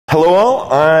Hello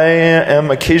all, I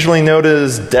am occasionally known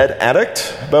as Dead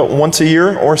Addict, about once a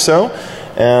year or so.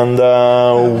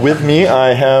 And with me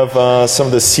I have some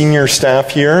of the senior staff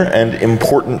here and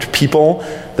important people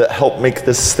that help make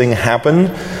this thing happen.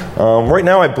 Right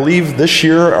now I believe this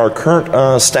year our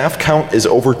current staff count is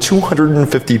over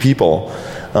 250 people.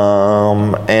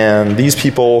 And these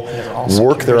people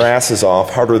work their asses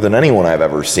off harder than anyone I've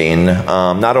ever seen,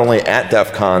 not only at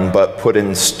DEF CON, but put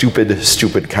in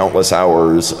stupid countless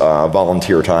hours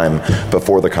volunteer time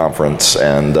before the conference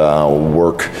and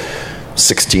work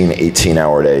 16,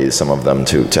 18-hour days, some of them,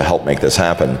 to help make this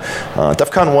happen.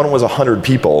 DEF CON 1 was 100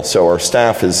 people, so our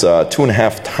staff is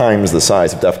 2.5 times the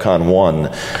size of DEF CON 1.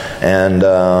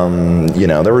 And, you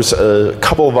know, there was a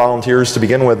couple of volunteers to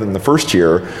begin with in the first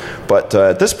year, but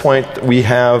at this point we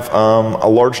have a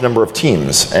large number of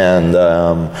teams. And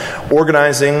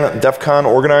organizing DEF CON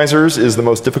organizers is the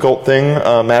most difficult thing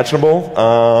imaginable.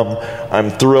 I'm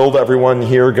thrilled everyone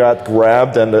here got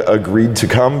grabbed and agreed to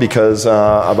come, because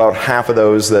about half of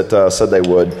those that said they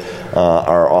would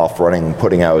are off running,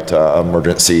 putting out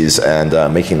emergencies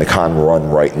and making the con run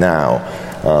right now.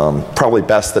 Probably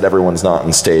best that everyone's not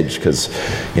on stage, because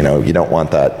you know you don't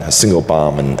want that single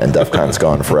bomb and DEF CON's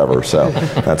gone forever. So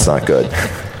that's not good.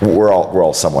 We're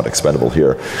all somewhat expendable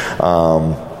here.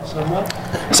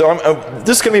 So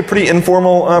this is going to be a pretty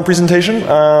informal presentation.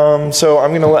 So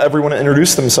I'm going to let everyone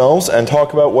introduce themselves and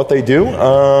talk about what they do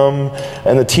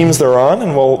and the teams they're on,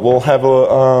 and we'll have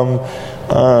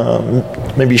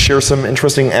maybe share some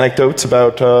interesting anecdotes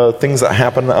about things that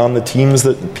happen on the teams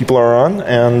that people are on,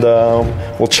 and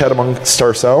we'll chat amongst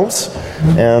ourselves.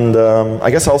 And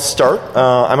I guess I'll start.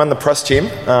 I'm on the press team.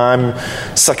 I'm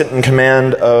second in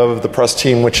command of the press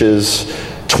team, which is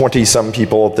 20-some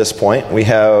people at this point. We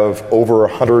have over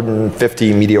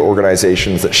 150 media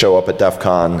organizations that show up at DEF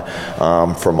CON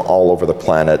from all over the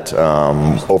planet,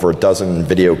 over a dozen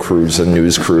video crews and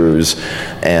news crews,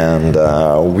 and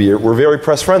we're very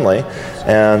press friendly.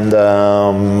 And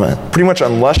pretty much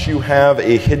unless you have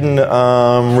a hidden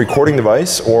recording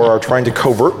device or are trying to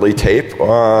covertly tape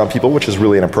people, which is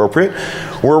really inappropriate,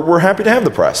 we're happy to have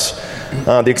the press.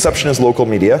 The exception is local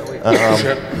media.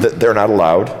 They're not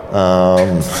allowed.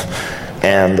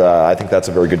 And I think that's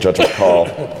a very good judgment call.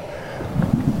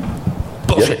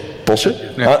 Bullshit. Yeah?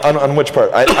 Bullshit? Yeah. On which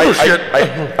part?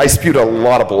 I spewed a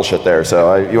lot of bullshit there,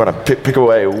 so you want to pick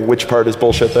away which part is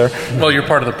bullshit there? Well, you're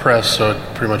part of the press, so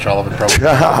pretty much all of it probably.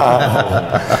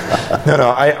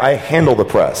 No, I handle the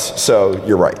press, so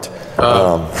you're right.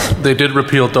 They did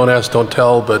repeal Don't Ask, Don't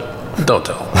Tell, but don't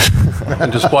tell.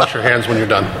 And just wash your hands when you're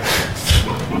done.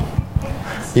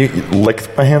 You licked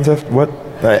my hands after what?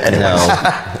 Anyway. No.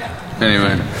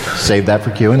 Anyway, save that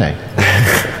for Q&A.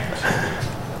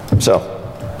 So.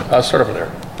 Start over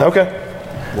there. Okay.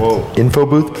 Whoa. Info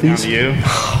booth, please. Down to you.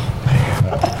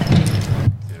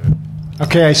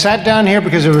 Okay, I sat down here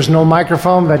because there was no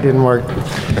microphone. That didn't work.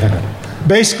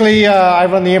 Basically, I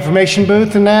run the information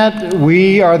booth in that.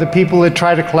 We are the people that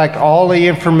try to collect all the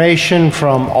information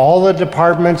from all the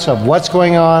departments of what's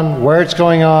going on, where it's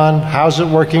going on, how's it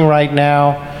working right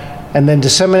now, and then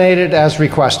disseminate it as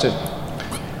requested.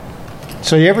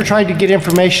 So you ever tried to get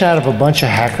information out of a bunch of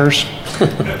hackers?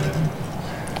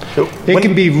 It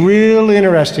can be real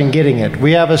interesting getting it.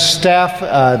 We have a staff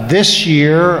this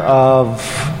year of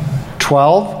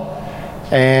 12.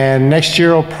 And next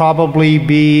year will probably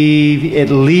be at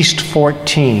least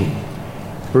 14.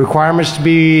 The requirements to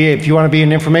be, if you want to be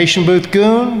an information booth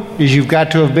goon, is you've got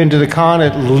to have been to the con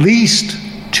at least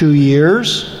 2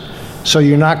 years, so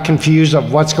you're not confused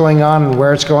of what's going on and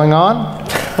where it's going on.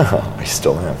 I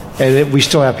still am. And we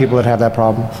still have people that have that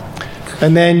problem.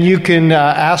 And then you can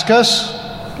ask us.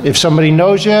 If somebody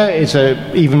knows you, it's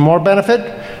even more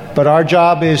benefit. But our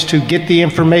job is to get the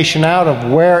information out of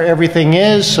where everything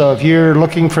is. So if you're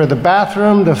looking for the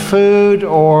bathroom, the food,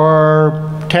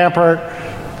 or tamper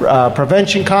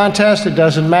prevention contest, it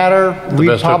doesn't matter. We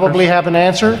probably have an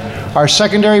answer. Our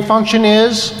secondary function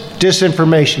is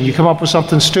disinformation. You come up with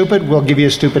something stupid, we'll give you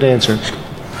a stupid answer.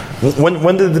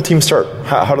 When did the team start?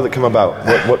 How did it come about?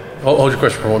 What? Hold your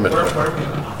question for 1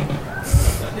 minute.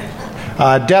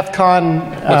 DEF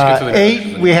CON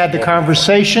 8, we had the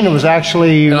conversation. It was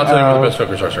actually and I'll tell you who the best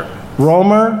hookers are, sir.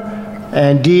 Romer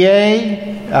and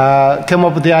DA come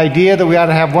up with the idea that we ought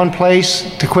to have one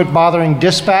place to quit bothering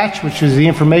dispatch, which was the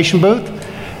information booth.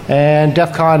 And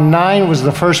DEF CON 9 was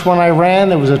the first one I ran.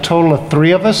 There was a total of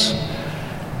 3 of us.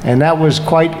 And that was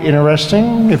quite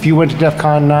interesting. If you went to DEF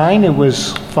CON 9, it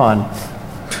was fun.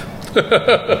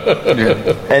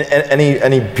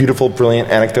 Any beautiful, brilliant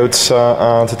anecdotes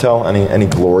to tell? Any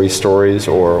glory stories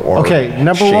or Okay,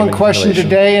 number shame one question accumulation?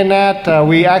 today in that,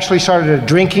 we actually started a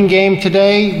drinking game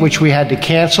today, which we had to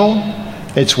cancel.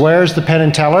 It's Where's the Penn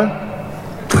and Teller?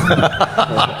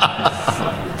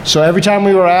 So every time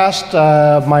we were asked,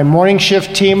 my morning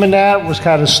shift team in that was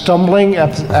kind of stumbling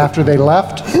after they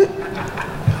left.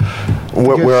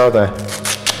 Where are they?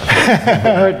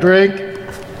 Drink.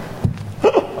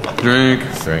 Drink.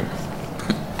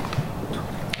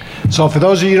 So for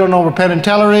those of you who don't know where Penn and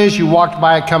Teller is, you walked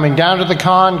by it coming down to the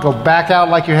con, go back out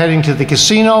like you're heading to the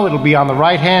casino. It'll be on the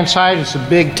right-hand side. It's a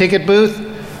big ticket booth.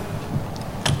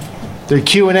 The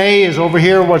Q&A is over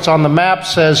here. What's on the map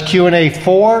says Q&A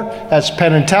 4. That's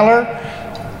Penn and Teller.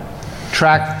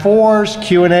 Track 4's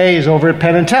Q&A is over at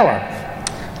Penn and Teller.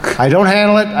 I don't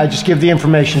handle it. I just give the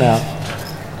information out.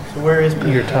 So where is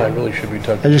your time? Really should be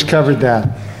talking. I just covered that.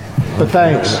 But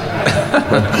thanks.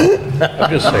 I'm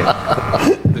just saying.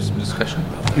 There's some discussion.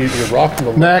 You're rocking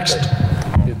the Next.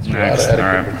 Next, all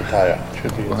right.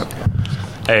 Should be.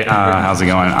 Hey, how's it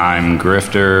going? I'm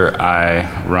Grifter.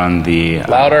 I run the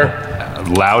louder.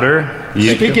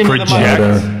 You Speak into the mic.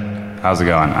 project. How's it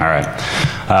going? All right.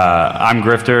 I'm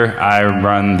Grifter. I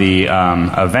run the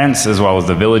events as well as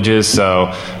the villages,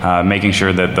 so making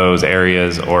sure that those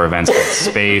areas or events get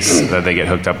space, that they get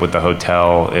hooked up with the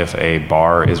hotel if a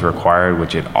bar is required,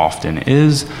 which it often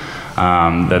is,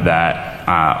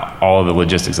 all of the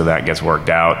logistics of that gets worked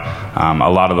out. A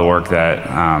lot of the work that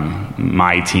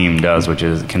my team does, which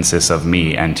consists of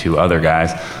me and 2 other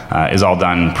guys, is all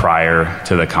done prior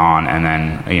to the con, and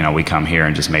then we come here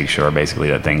and just make sure basically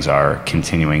that things are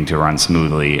continuing to run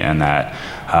smoothly and that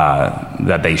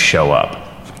they show up.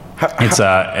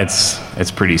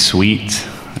 It's pretty sweet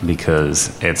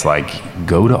because it's like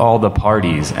go to all the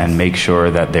parties and make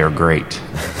sure that they're great.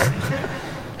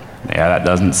 Yeah, that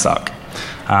doesn't suck.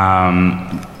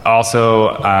 Also,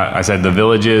 I said the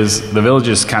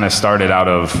villages kind of started out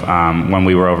of when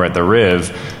we were over at the Riv.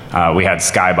 We had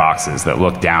skyboxes that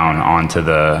looked down onto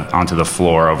the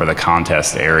floor over the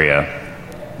contest area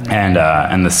and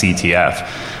the CTF,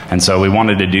 and so we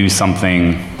wanted to do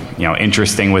something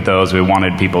interesting with those. We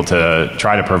wanted people to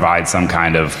try to provide some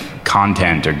kind of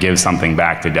content or give something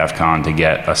back to DEF CON to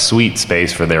get a suite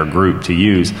space for their group to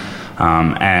use.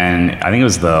 And I think it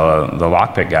was the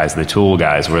lockpick guys, the tool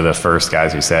guys, were the first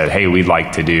guys who said, hey, we'd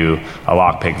like to do a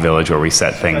lockpick village where we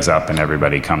set things up and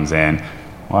everybody comes in.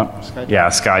 What? Yeah,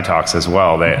 Sky Talks as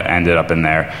well. They ended up in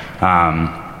there.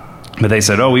 But they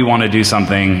said, oh, we want to do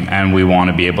something and we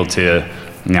want to be able to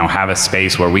have a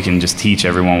space where we can just teach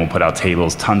everyone. We'll put out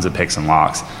tables, tons of picks and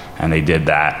locks. And they did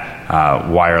that.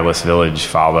 Wireless Village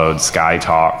followed, Sky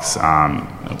Talks.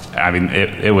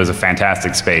 It was a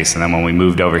fantastic space. And then when we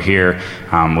moved over here,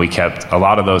 we kept a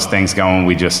lot of those things going.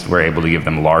 We just were able to give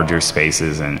them larger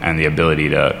spaces and the ability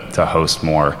to host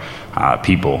more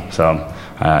people. So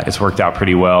it's worked out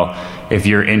pretty well. If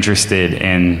you're interested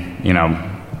in,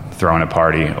 throwing a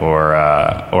party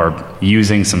or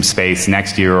using some space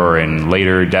next year or in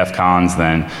later DEF CONs,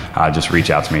 then just reach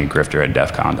out to me,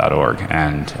 grifter@defcon.org,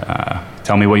 and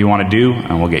tell me what you want to do,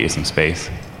 and we'll get you some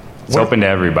space. It's open to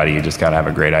everybody. You just got to have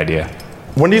a great idea.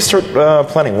 When do you start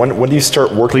planning? When do you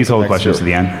start working? Please hold questions to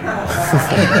the end.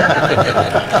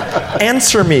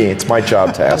 Answer me. It's my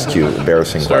job to ask you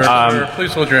embarrassing questions.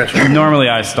 Please hold your answer. Normally,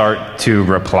 I start to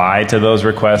reply to those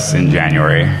requests in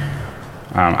January.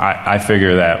 I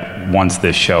figure that once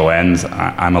this show ends,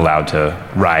 I'm allowed to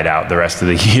ride out the rest of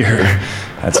the year.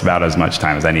 That's about as much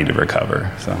time as I need to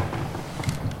recover. So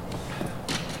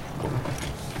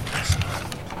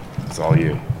it's all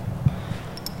you.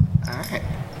 All right.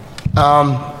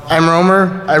 I'm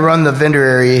Romer. I run the vendor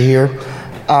area here.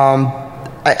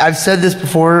 I've said this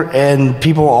before, and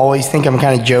people always think I'm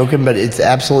kind of joking, but it's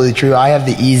absolutely true. I have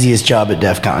the easiest job at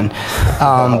DEF CON.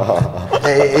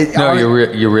 No,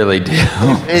 you really do.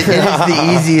 It is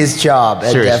the easiest job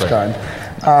at DEF CON.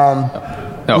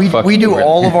 We do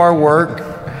all of our work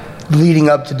leading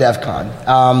up to DEF CON.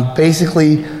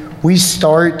 Basically, we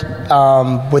start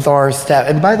with our staff.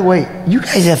 And by the way, you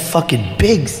guys have fucking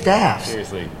big staffs.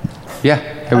 Seriously. Yeah.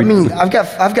 I mean, I've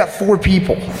got 4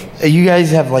 people. You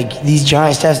guys have like these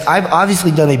giant staffs. I've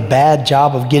obviously done a bad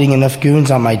job of getting enough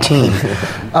goons on my team.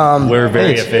 We're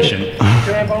very efficient.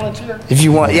 Can I volunteer? If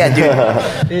you want, yeah, dude.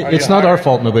 It's not our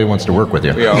fault nobody wants to work with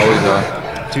you. We always are.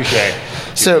 Touche.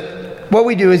 So what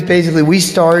we do is basically we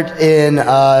start in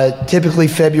typically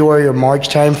February or March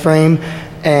timeframe,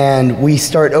 and we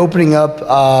start opening up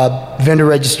vendor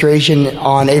registration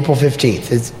on April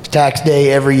 15th. It's tax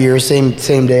day every year, same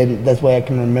day. That's why I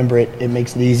can remember it. It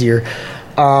makes it easier.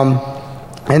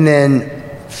 And then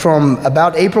from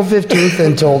about April 15th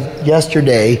until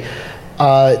yesterday,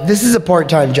 this is a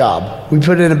part-time job. We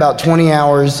put in about 20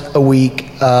 hours a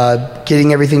week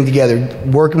getting everything together,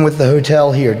 working with the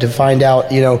hotel here to find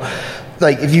out, you know,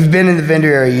 like if you've been in the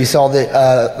vendor area, you saw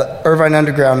that Irvine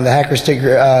Underground, the Hacker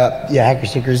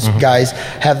Stickers guys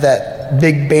have that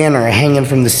big banner hanging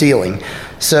from the ceiling.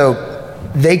 So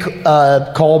they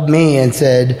called me and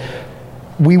said,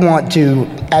 we want to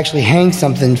actually hang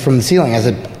something from the ceiling. I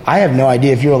said, I have no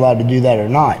idea if you're allowed to do that or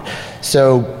not.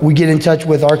 So we get in touch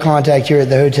with our contact here at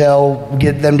the hotel,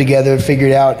 get them together, figure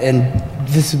it out, and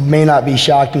this may not be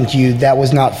shocking to you, that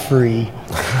was not free.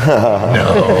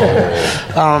 No.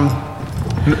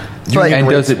 And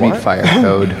does it meet fire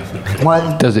code?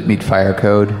 What? Does it meet fire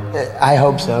code? I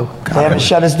hope so. They haven't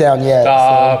shut us down yet.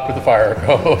 Stop with the fire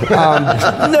code.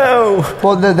 No.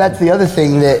 Well, that's the other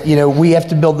thing that, you know, we have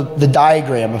to build the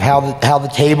diagram of how the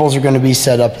tables are going to be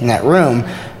set up in that room.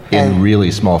 In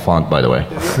really small font, by the way.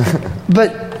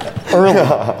 But early.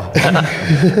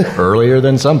 Earlier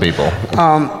than some people.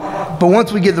 But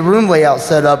once we get the room layout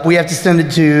set up, we have to send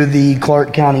it to the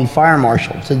Clark County Fire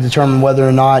Marshal to determine whether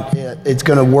or not it's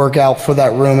going to work out for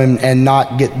that room and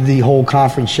not get the whole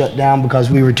conference shut down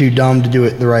because we were too dumb to do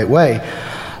it the right way.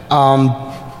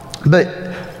 But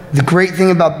the great thing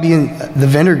about being the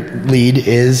vendor lead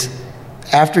is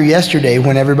after yesterday,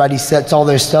 when everybody sets all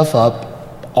their stuff up,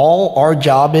 all our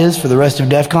job is for the rest of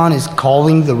DEF CON is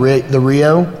calling the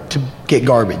Rio to get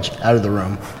garbage out of the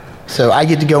room. So I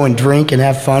get to go and drink and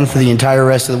have fun for the entire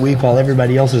rest of the week while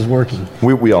everybody else is working.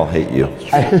 We all hate you.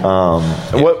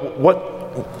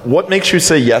 What makes you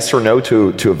say yes or no to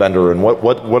a vendor, and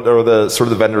what are the sort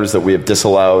of the vendors that we have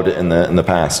disallowed in the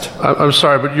past? I'm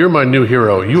sorry, but you're my new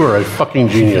hero. You are a fucking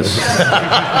genius.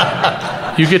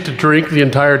 You get to drink the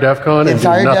entire DEF CON and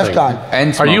Entire do nothing. DEF CON.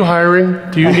 And Are you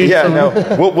hiring? Do you need Yeah, some? no,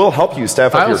 we'll help you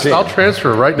staff up your team. I'll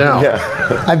transfer right now. Yeah.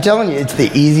 I'm telling you, it's the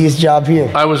easiest job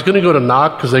here. I was going to go to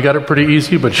Knock because they got it pretty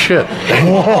easy, but shit.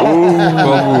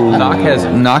 Well,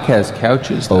 Knock has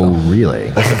couches, though. Oh,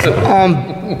 really?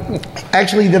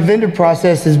 Actually, the vendor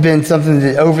process has been something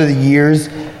that over the years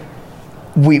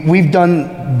we've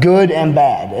done good and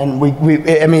bad, and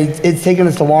I mean, it's taken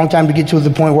us a long time to get to the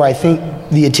point where I think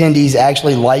the attendees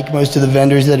actually like most of the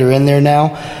vendors that are in there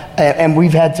now, and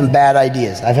we've had some bad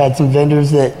ideas. I've had some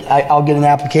vendors that I'll get an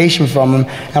application from them,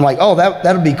 and I'm like, oh,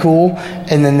 that'll be cool,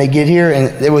 and then they get here and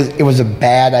it was a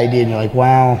bad idea, and you're like,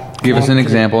 wow. Give us an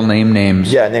example. Name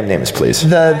names. Yeah, name names, please.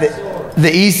 The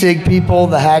e-cig people,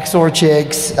 the hacksaw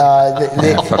chicks.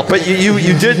 But you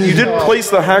did place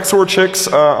the Hacksaw Chicks,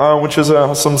 which is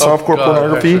some softcore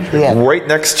pornography, right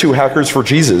next to Hackers for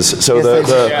Jesus. So Yes,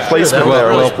 the placement there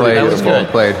Well was played. Well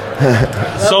played.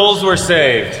 Souls were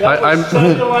saved.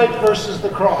 Sunlight versus the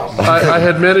cross. I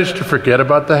had managed to forget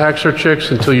about the Hacksaw Chicks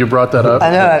until you brought that up. I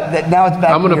know that now it's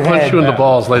back. I'm going to punch you in the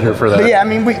balls later for that. But yeah, I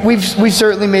mean, we've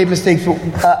certainly made mistakes.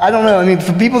 I don't know. I mean,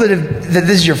 for people that this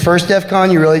is your first DEF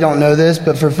CON, you really don't know this.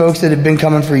 But for folks that have been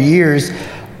coming for years,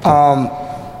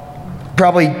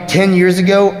 probably 10 years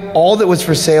ago, all that was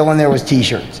for sale in there was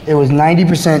T-shirts. It was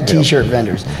 90% T-shirt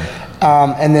vendors,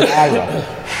 and then IRA.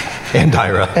 And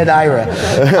Ira. And IRA.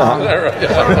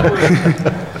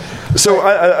 So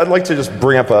I'd like to just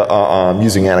bring up a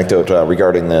amusing anecdote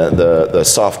regarding the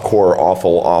softcore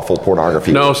awful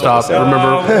pornography. No, stop.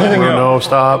 Remember, no,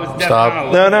 stop.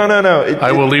 No.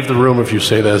 I will leave the room if you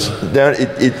say this.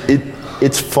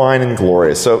 It's fine and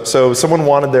glorious. So someone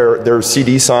wanted their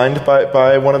CD signed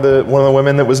by one of the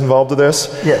women that was involved with this.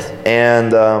 Yes.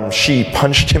 And she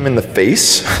punched him in the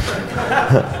face.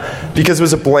 Because it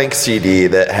was a blank CD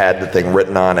that had the thing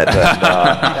written on it.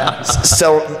 And,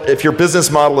 if your business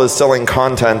model is selling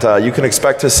content, you can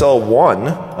expect to sell one.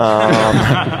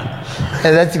 And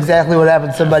that's exactly what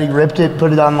happened. Somebody ripped it,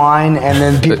 put it online, and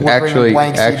then people were bringing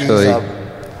blank CDs up.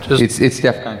 It's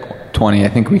DEFCON 20. I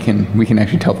think we can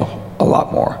actually tell a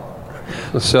lot more.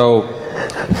 So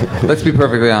let's be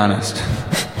perfectly honest.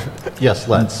 Yes,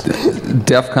 let's.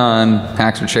 DEFCON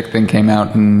Hacksaw Chick thing came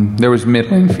out, and there was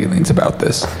middling feelings about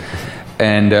this.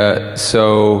 And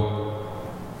so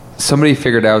somebody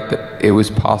figured out that it was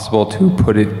possible to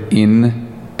put it in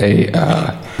a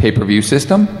pay-per-view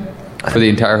system for the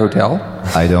entire hotel.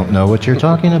 I don't know what you're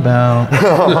talking about.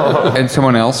 And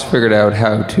someone else figured out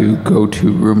how to go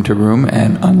to room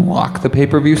and unlock the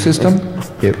pay-per-view system.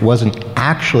 It wasn't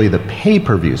actually the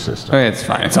pay-per-view system. It's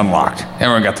fine. It's unlocked.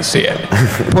 Everyone got to see it.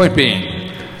 Point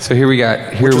being, so here we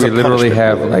literally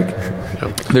have, like,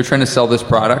 they're trying to sell this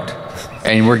product,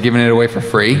 and we're giving it away for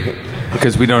free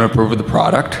because we don't approve of the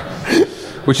product,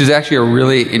 which is actually a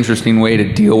really interesting way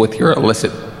to deal with your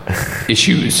illicit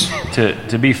issues.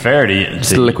 To be fair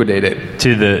to liquidate it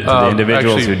to the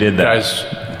individuals who did that. Guys,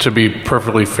 to be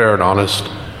perfectly fair and honest,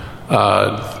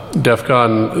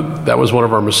 DEFCON, that was one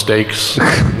of our mistakes.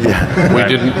 We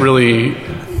didn't really.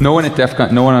 No one on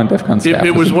DEFCON staff.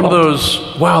 It was one of those.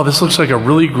 Wow, this looks like a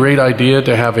really great idea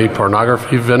to have a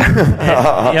pornography vendor.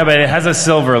 Yeah, but it has a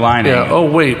silver lining. Yeah. Oh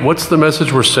wait, what's the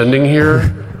message we're sending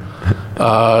here?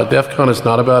 DEFCON is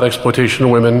not about exploitation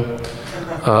of women.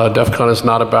 DEFCON is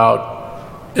not about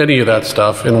any of that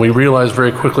stuff, and we realized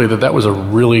very quickly that that was a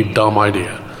really dumb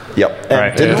idea. Yep.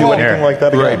 And didn't do anything like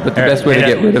that again. Right, but the best way to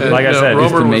get rid of it, like I said,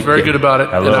 Romer was very good about it.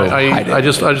 And I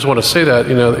just want to say that,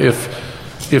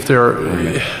 if there,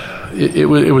 it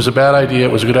was a bad idea.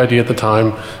 It was a good idea at the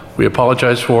time. We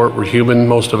apologize for it. We're human,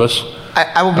 most of us.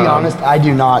 I will be honest. I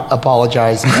do not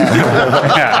apologize.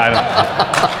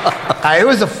 It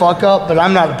was a fuck up, but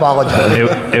I'm not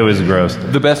apologizing. It was gross.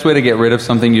 The best way to get rid of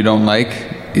something you don't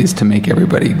like is to make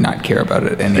everybody not care about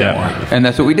it anymore. Yeah. And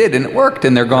that's what we did, and it worked,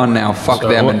 and they're gone now. Fuck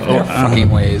them and their fucking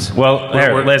ways. Well,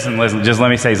 here, listen, just let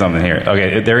me say something here.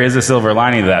 Okay, there is a silver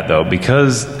lining to that, though.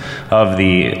 Because of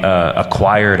the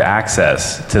acquired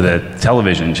access to the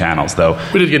television channels, though,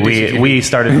 we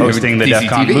started hosting the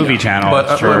DEFCON movie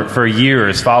channel for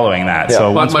years following that. Yeah.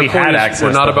 So once we had access,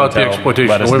 we're not about the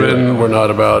exploitation of women. We're not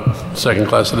about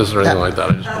second-class citizens or anything like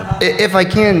that. If I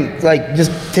can,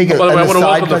 just take a. By the way, I want to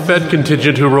welcome the Fed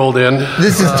contingent who rolled in.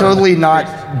 This is totally not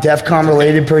DEFCON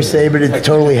related per se, but it's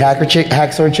totally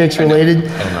Hacksaw Chicks related.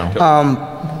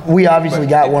 We obviously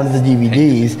got one of the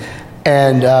DVDs,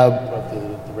 and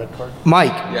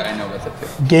Mike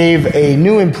gave a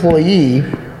new employee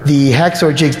the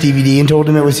Hacksaw Chicks DVD and told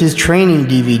him it was his training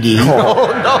DVD. Oh,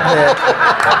 no.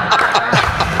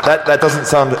 That doesn't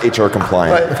sound HR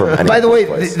compliant. By the way,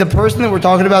 the person that we're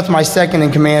talking about is my second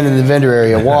in command in the vendor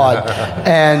area, Wad,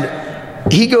 and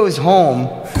he goes home,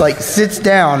 sits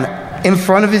down in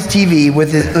front of his TV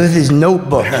with his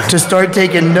notebook to start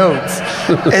taking notes.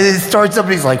 And it starts up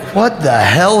and he's like, what the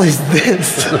hell is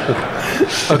this?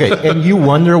 Okay, and you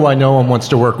wonder why no one wants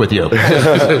to work with you.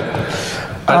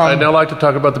 I'd now like to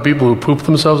talk about the people who pooped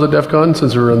themselves at DEFCON,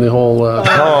 since we're in the whole...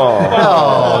 No.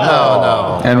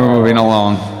 And we're moving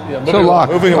along. Yeah,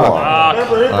 moving along.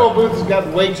 Remember, info booth has got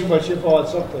way too much info on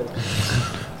something.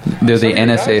 They're the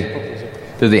NSA.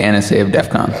 They're the NSA of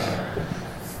DEFCON.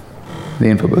 The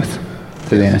info booth.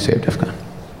 They're the NSA of DEFCON.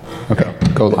 Okay,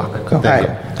 go Locke. Go. All right,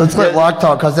 let's let Locke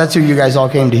talk, because that's who you guys all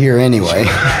came to hear anyway.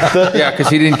 Yeah, because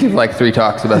he didn't give 3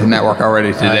 talks about the network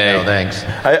already today. No, thanks.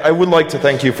 I would like to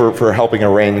thank you for helping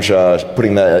arrange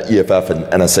putting the EFF and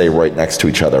NSA right next to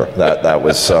each other. That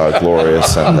was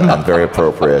glorious and very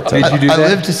appropriate. Did you do that? I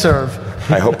live to serve.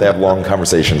 I hope they have long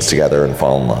conversations together and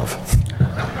fall in love.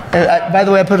 By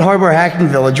the way, I put Harbor Hacking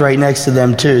Village right next to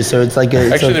them too, so it's like a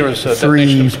there was a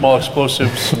detonation of small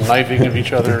explosives, some knifing of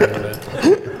each other.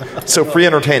 So free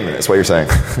entertainment is what you're saying.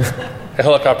 A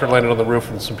helicopter landed on the roof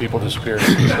and some people disappeared.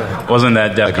 So. Wasn't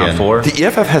that DEFCON 4? The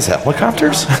EFF has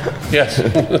helicopters? Yes.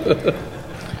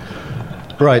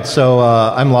 Right, so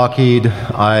I'm Lockheed.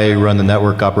 I run the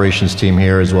network operations team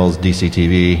here as well as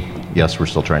DCTV. Yes, we're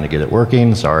still trying to get it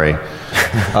working, sorry.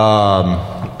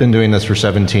 Been doing this for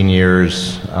 17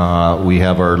 years. We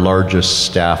have our largest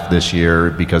staff this year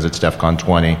because it's DEFCON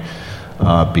 20,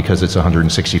 because it's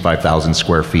 165,000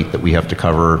 square feet that we have to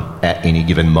cover at any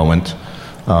given moment.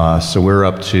 So we're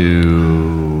up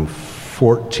to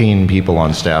 14 people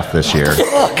on staff this year.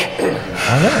 Fuck!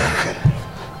 I know.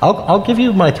 I'll give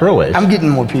you my throwaways. I'm getting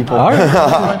more people. All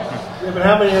right. Yeah, but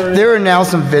how many are There are now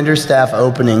some vendor staff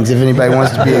openings if anybody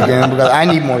wants to be again, because I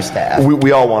need more staff.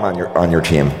 We all want on your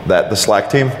team. The Slack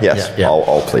team? Yes. Yeah.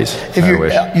 All please. If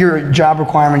your job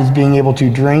requirement is being able to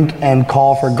drink and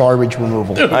call for garbage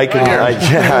removal. Yeah.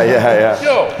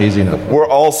 Easy enough. We're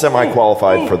all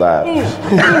semi-qualified for that.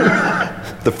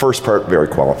 The first part, very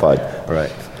qualified. All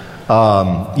right.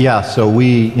 So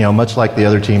we, much like the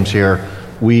other teams here,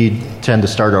 we tend to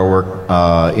start our work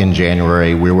in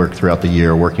January. We work throughout the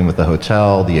year working with the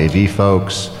hotel, the AV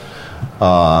folks,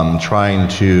 trying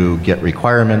to get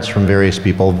requirements from various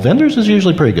people. Vendors is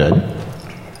usually pretty good.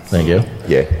 Thank you.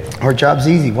 Yeah. Our job's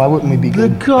easy. Why wouldn't we be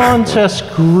good? The contest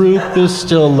group is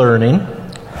still learning.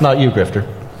 Not you, Grifter.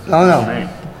 Oh, no.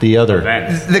 The other.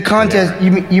 The contest,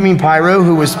 you mean Pyro,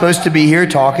 who was supposed to be here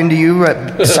talking to you,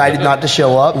 but decided not to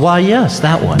show up? Why, yes,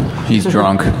 that one. He's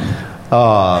drunk.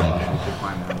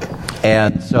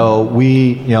 And so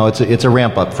we, it's a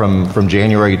ramp up from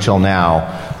January till now.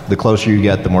 The closer you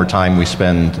get, the more time we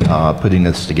spend putting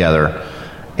this together.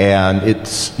 And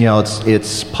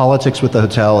it's politics with the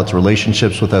hotel, it's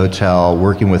relationships with the hotel,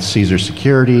 working with Caesar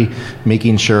Security,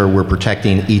 making sure we're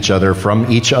protecting each other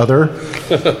from each other.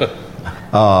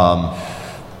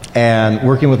 And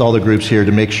working with all the groups here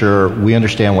to make sure we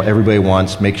understand what everybody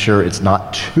wants, make sure it's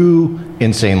not too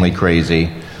insanely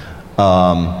crazy,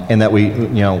 and that we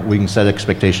can set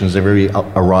expectations. Everybody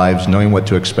arrives knowing what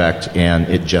to expect, and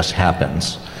it just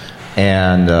happens.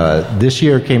 And this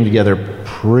year came together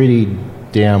pretty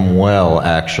damn well,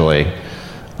 actually,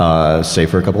 save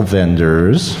for a couple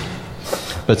vendors.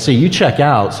 But see, you check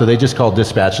out, so they just call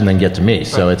dispatch and then get to me,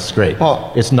 so it's great.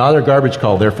 Well, it's not a garbage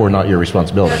call, therefore not your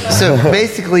responsibility. So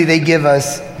basically they give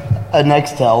us a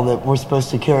Nextel that we're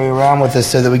supposed to carry around with us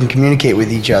so that we can communicate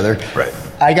with each other. Right.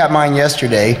 I got mine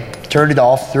yesterday, turned it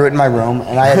off, threw it in my room,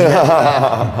 and I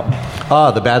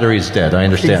had the battery's dead, I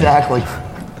understand. Exactly.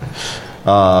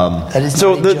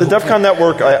 So the DEFCON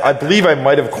network, I believe I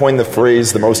might have coined the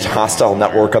phrase "the most hostile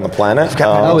network on the planet."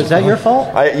 Is that your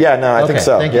fault? I think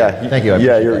so. Thank you. Thank you.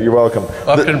 You're welcome.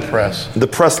 Up in press. The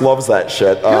press loves that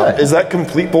shit. Is that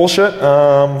complete bullshit?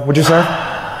 Would you say?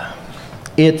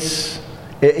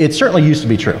 It certainly used to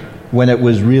be true when it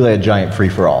was really a giant free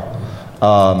for all.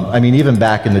 I mean, even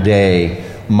back in the day,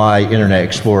 my Internet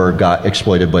Explorer got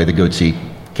exploited by the goatsy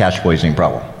cache poisoning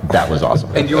problem. That was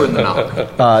awesome. And you were in the knock?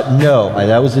 No,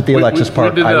 that was at the Alexis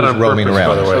Park. We did I that was on roaming purpose, around.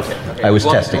 by the way. Okay. I was As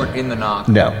long as testing. you weren't in the knock.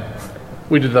 No.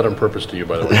 We did that on purpose to you,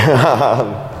 by the way.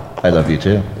 I love you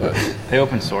too. They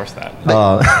open source that.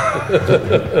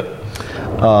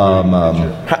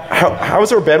 How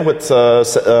has our bandwidth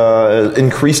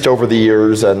increased over the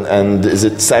years, and is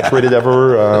it saturated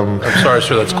ever? I'm sorry,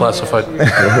 sir, that's classified.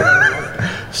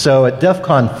 So at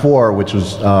DEFCON 4, which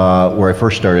was where I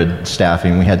first started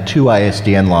staffing, we had 2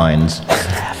 ISDN lines.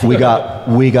 We got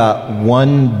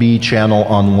one B channel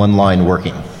on one line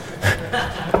working.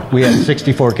 We had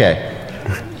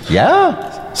 64K. Yeah.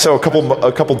 So a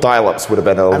couple dial-ups would have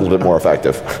been a little bit more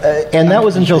effective. And that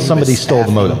was until somebody stole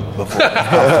the modem.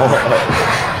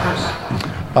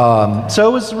 So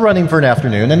it was running for an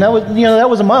afternoon, and that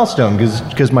was a milestone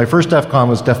because my first DEFCON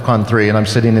was DEFCON 3, and I'm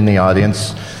sitting in the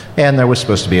audience, and there was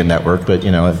supposed to be a network, but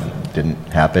it didn't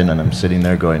happen, and I'm sitting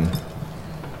there going,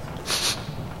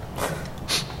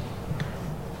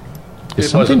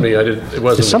 It wasn't me. It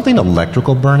wasn't. Is something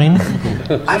electrical burning?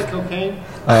 Cocaine?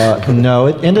 No,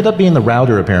 it ended up being the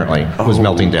router. Apparently, was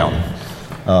melting down.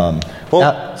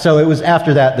 So it was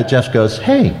after that Jeff goes,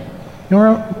 "Hey, you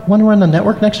want to run the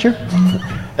network next year?"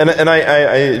 And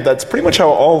I that's pretty much how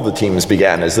all the teams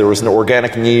began. Is there was an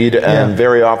organic need, and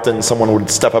very often someone would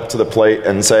step up to the plate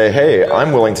and say, "Hey,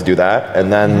 I'm willing to do that,"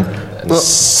 and then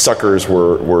suckers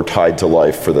were tied to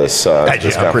life for this. No,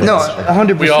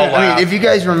 100%. I mean, if you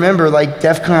guys remember, like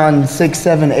DEFCON 6,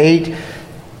 7, 8.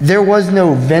 There was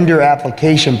no vendor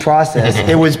application process.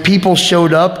 It was people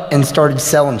showed up and started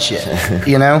selling shit,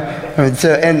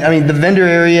 the vendor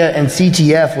area and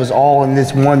CTF was all in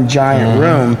this one giant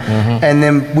room. And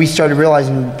then we started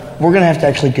realizing we're going to have to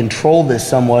actually control this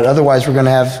somewhat. Otherwise, we're going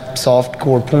to have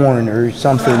soft-core porn or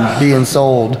something being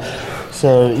sold.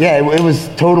 So, yeah, it was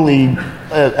totally,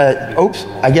 oops,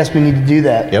 I guess we need to do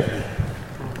that. Yep.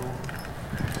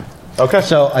 Okay.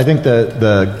 So I think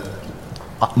the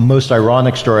most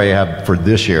ironic story I have for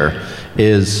this year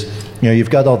is,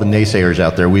 you've got all the naysayers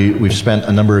out there. We've spent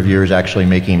a number of years actually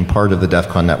making part of the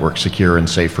DEFCON network secure and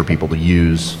safe for people to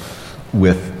use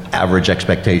with average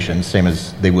expectations, same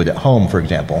as they would at home, for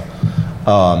example.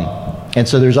 And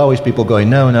so there's always people going,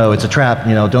 no, it's a trap.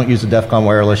 Don't use the DEFCON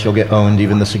wireless. You'll get owned,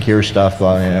 even the secure stuff,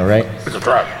 right? It's a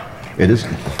trap. It is,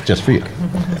 just for you.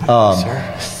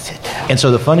 And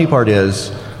so the funny part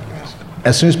is,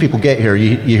 as soon as people get here,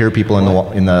 you hear people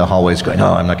in the hallways going,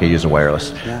 "No, I'm not going to use the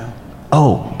wireless." No.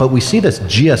 Oh, but we see this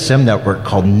GSM network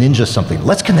called Ninja something.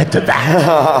 Let's connect to that.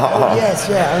 Oh, yes,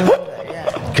 yeah, I remember that,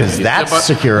 yeah. Because that's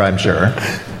secure, I'm sure.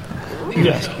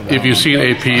 Yes. If you see an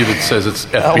AP that says it's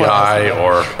FBI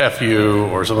or FU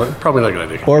or something, probably not a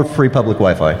good idea. Or free public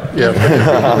Wi-Fi. Yeah.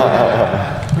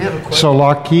 So,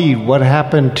 Lockheed, what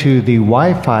happened to the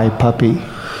Wi-Fi puppy?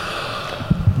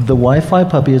 The Wi-Fi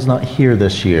puppy is not here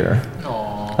this year.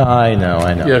 I know.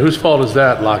 Yeah, whose fault is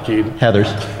that, Lockheed?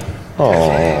 Heather's.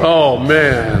 Oh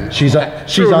man. She's on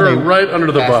her right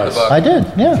under the bus. I did.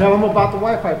 Yeah. Tell them about the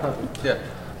Wi-Fi puppy. Yeah.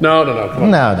 No. Come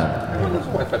on. No.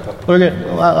 We're good.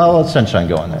 I'll let Sunshine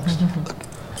go on next.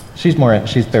 She's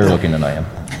better looking than I am.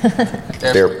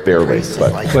 Barely.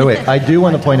 But. Wait. I do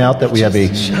want to point out that we have a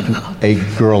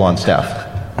girl on staff.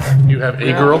 You have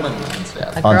a girl?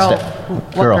 A girl.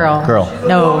 What girl? Girl.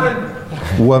 No.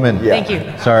 Woman. Thank you.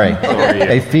 Sorry.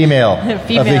 A female of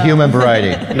the human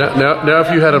variety. Now,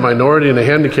 if you had a minority and a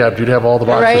handicapped, you'd have all the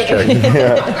boxes Right? checked.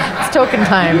 It's token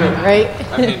time, right?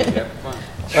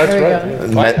 That's There we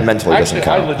right. go. Mentally doesn't Actually,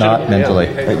 count. I legitimately Not mentally.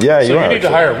 am. Yeah, So you you are. need to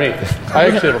hire me. I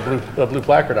actually have a blue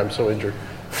placard. I'm so injured.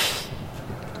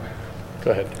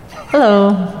 Go ahead.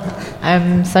 Hello,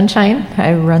 I'm Sunshine.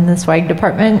 I run the swag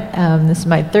department. This is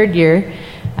my 3rd year.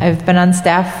 I've been on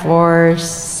staff for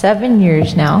 7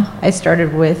 years now. I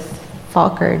started with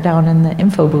Falker down in the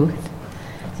info booth.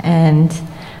 And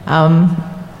I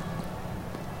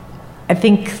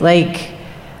think like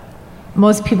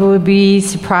most people would be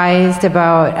surprised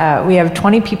about, we have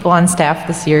 20 people on staff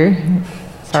this year.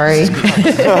 Sorry. We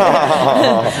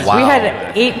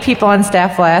had 8 people on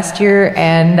staff last year,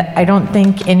 and I don't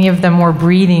think any of them were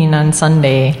breathing on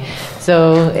Sunday.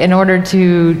 So in order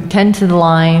to tend to the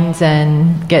lines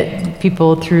and get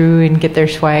people through and get their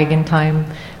swag in time,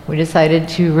 we decided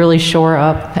to really shore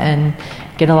up and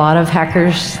get a lot of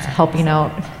hackers helping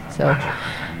out. So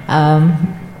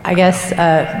I guess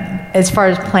as far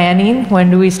as planning,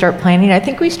 when do we start planning? I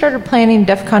think we started planning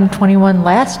DEFCON 21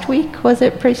 last week, was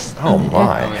it? Oh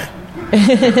my.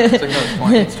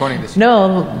 It's 20 this year.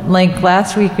 No, like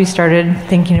last week we started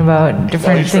thinking about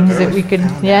different things that we could,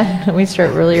 we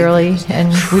start really early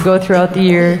and we go throughout the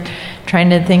year trying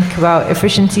to think about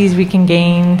efficiencies we can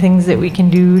gain, things that we can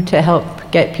do to help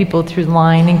get people through the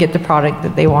line and get the product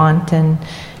that they want. And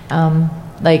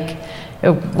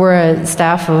we're a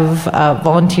staff of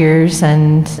volunteers,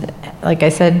 and like I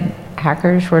said,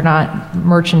 hackers. We're not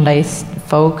merchandise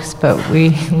folks, but we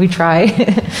try.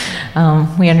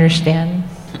 We understand.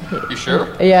 You sure?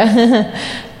 Yeah,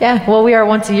 yeah. Well, we are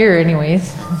once a year,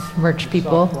 anyways. Merch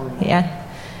people. Yeah.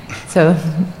 So,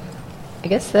 I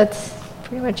guess that's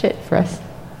pretty much it for us.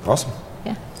 Awesome.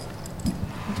 Yeah.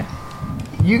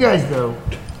 You guys, though,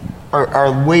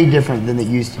 are way different than it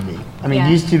used to be. I mean, Yeah.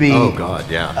 it used to be. Oh God,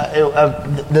 yeah.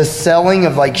 The selling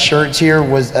of like shirts here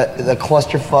was a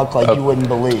clusterfuck like you wouldn't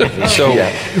believe. So,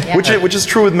 which is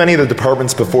true with many of the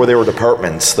departments before they were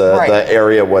departments. The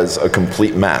area was a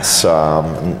complete mess.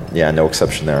 No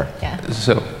exception there. Yeah.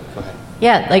 So,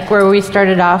 Yeah, like where we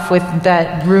started off with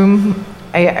that room.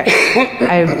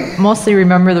 I mostly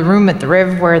remember the room at the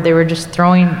Riv where they were just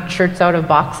throwing shirts out of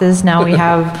boxes. Now we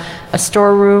have a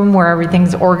storeroom where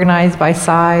everything's organized by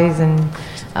size, and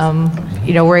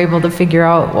we're able to figure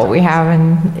out what we have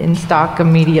in stock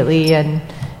immediately, and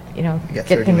get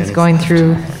things going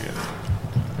through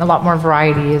a lot more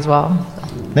variety as well.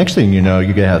 Next thing you know,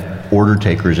 you could have order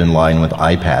takers in line with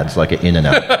iPads like an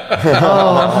In-N-Out.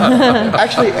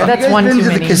 Actually, That's have you guys one been too to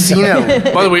the many.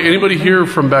 casino? By the way, anybody here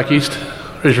from back east?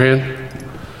 Raise your hand.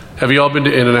 Have you all been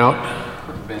to In-N-Out?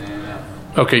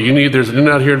 Okay, there's an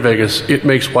In-N-Out here in Vegas. It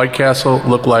makes White Castle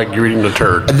look like you're eating a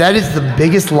turd. That is the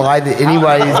biggest lie that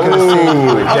anybody is going to say.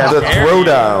 The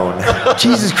throwdown.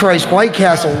 Jesus Christ, White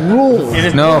Castle rules.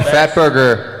 no, Fat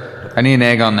Burger. I need an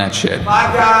egg on that shit.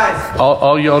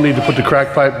 All y'all need to put the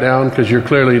crack pipe down because you're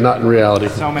clearly not in reality.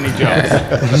 So many jokes.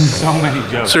 So many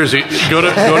jokes. Seriously, go to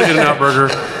In-N-Out Burger,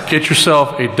 get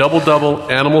yourself a double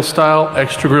animal style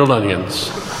extra grilled onions.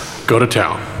 Go to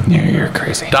town. You're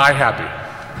crazy. Die happy.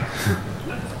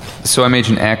 So I'm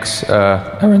Agent X.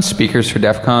 I run speakers for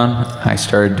DEFCON. I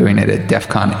started doing it at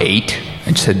DEFCON 8.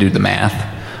 I just had to do the math.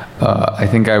 I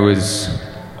think I was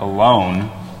Alone,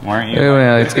 weren't you?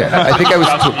 Well, it's good. I think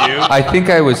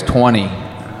I was 20.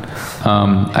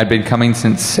 I'd been coming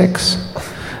since 6,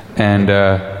 and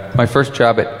my first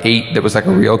job at 8, that was like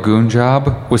a real goon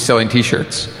job, was selling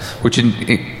T-shirts.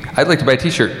 I'd like to buy a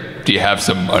T-shirt. Do you have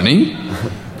some money?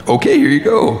 Okay, here you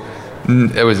go.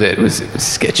 That was it. It was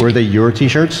sketchy. Were they your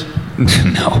T-shirts?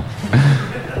 No,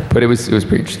 but it was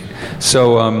pretty interesting.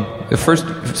 So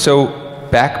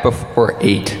back before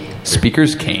 8.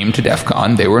 Speakers came to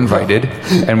DEFCON, they were invited,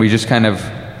 and we just kind of,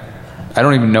 I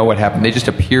don't even know what happened. They just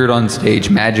appeared on stage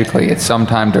magically at some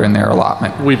time during their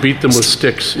allotment. We beat them with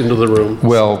sticks into the room.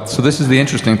 Well, so this is the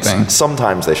interesting thing.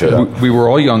 Sometimes they showed up. We were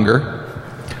all younger,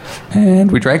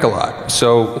 and we drank a lot.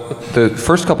 So the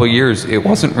first couple of years, it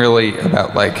wasn't really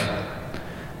about like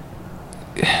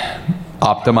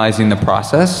optimizing the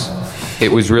process.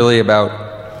 It was really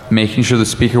about making sure the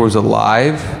speaker was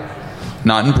alive,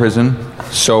 not in prison,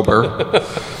 sober,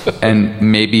 and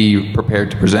maybe prepared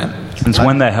to present. Since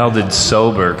when the hell did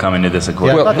sober come into this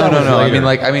equation? Well, no. I mean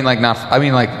like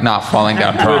not falling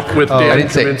down drunk. With I Dan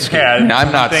didn't say. Kaminsky. Yeah,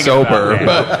 I'm not think sober,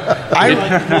 about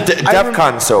but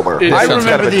DEFCON sober. I Sounds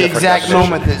remember the exact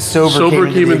moment that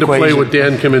sober came into play equation. with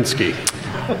Dan Kaminsky.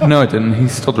 no, it didn't.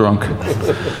 He's still drunk.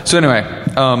 So anyway,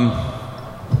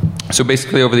 so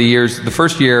basically over the years, the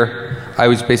first year I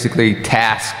was basically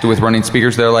tasked with running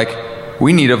speakers. They're like,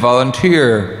 we need a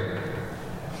volunteer.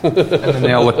 And then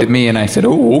they all looked at me and I said,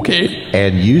 oh, okay.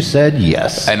 And you said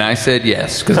yes. And I said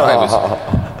yes, because I was...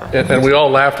 And we all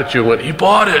laughed at you and went, he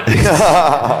bought it.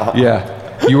 Yeah.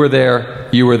 You were there,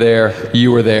 you were there,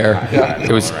 you were there.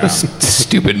 It was a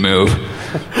stupid move.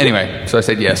 Anyway, so I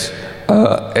said yes.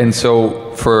 And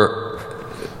so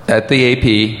at the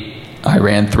AP, I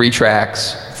ran 3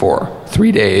 tracks for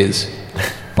 3 days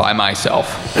by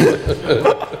myself.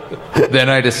 Then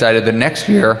I decided the next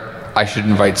year I should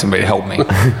invite somebody to help me.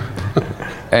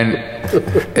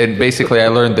 And basically I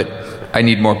learned that I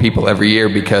need more people every year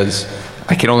because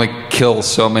I can only kill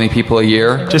so many people a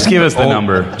year. Just give us the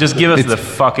number. Just give us the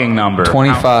fucking number.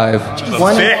 25.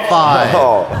 25.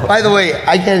 Oh. By the way,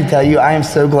 I gotta tell you, I am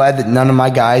so glad that none of my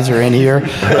guys are in here.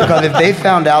 Because if they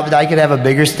found out that I could have a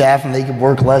bigger staff and they could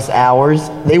work less hours,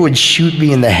 they would shoot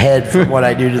me in the head for what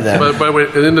I do to them. By the way,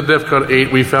 and in the DEFCON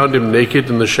 8, we found him naked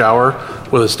in the shower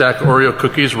with a stack of Oreo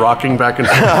cookies rocking back and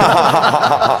forth.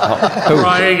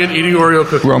 Crying and eating Oreo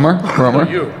cookies. Romer?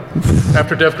 You.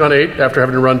 After DEFCON 8, after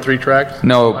having to run 3 tracks?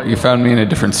 No, you found me in a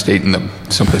different state in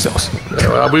someplace else.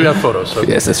 We have photos. So.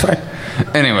 Yes, that's fine.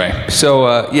 Anyway,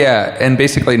 so yeah, and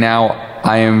basically now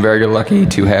I am very lucky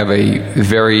to have a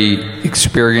very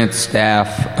experienced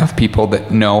staff of people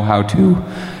that know how to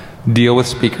deal with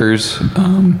speakers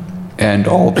and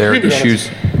all their issues.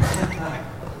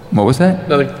 What was that?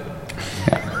 Nothing.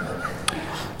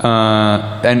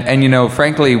 And you know,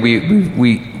 frankly,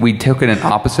 we took an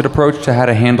opposite approach to how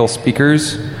to handle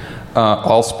speakers.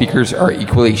 All speakers are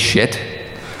equally shit,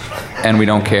 and we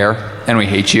don't care, and we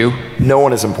hate you. No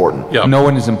one is important. Yeah. No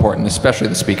one is important, especially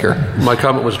the speaker. My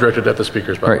comment was directed at the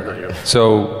speakers, by the way, not you.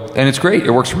 So, and it's great.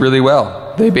 It works really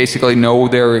well. They basically know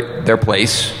their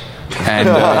place, and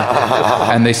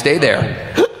and they stay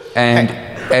there,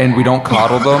 and we don't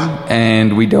coddle them,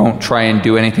 and we don't try and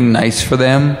do anything nice for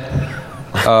them.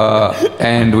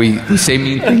 And we say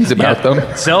mean things about them.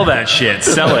 Sell that shit.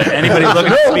 Sell it. Anybody looking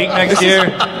to speak next year?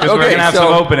 Because we're going to have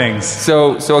some openings.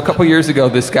 So a couple years ago,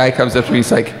 this guy comes up to me.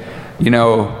 He's like, you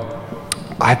know,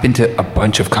 I've been to a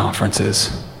bunch of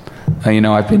conferences. You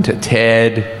know, I've been to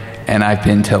TED, and I've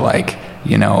been to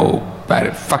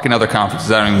fucking other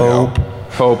conferences. I don't even know.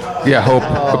 Hope. Yeah, Hope.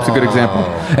 Hope's a good example.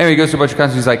 Anyway, he goes to a bunch of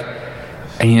conferences. He's like,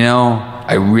 and you know,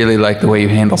 I really like the way you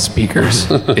handle speakers.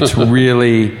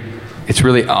 It's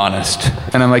really honest.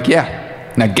 And I'm like,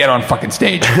 yeah, now get on fucking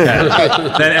stage.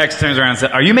 Then X turns around and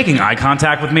says, are you making eye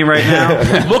contact with me right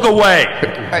now? Look away.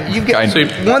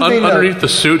 Underneath the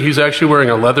suit, he's actually wearing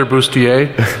a leather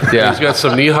bustier. Yeah. He's got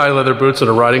some knee-high leather boots and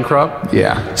a riding crop.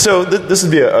 Yeah. So this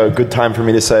would be a good time for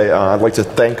me to say I'd like to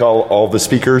thank all the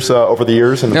speakers over the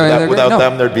years. And without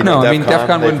them, there'd be no DEFCON. I mean,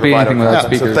 DEFCON wouldn't be anything without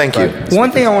speakers. So thank you.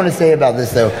 One thing I want to say about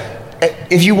this, though,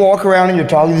 if you walk around and you're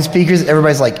talking to speakers,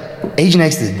 everybody's like, Agent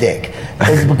X is a dick.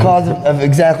 It's because of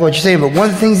exactly what you're saying. But one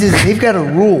of the things is they've got a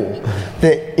rule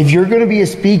that if you're going to be a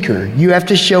speaker, you have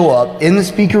to show up in the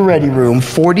speaker ready room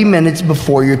 40 minutes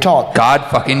before your talk. God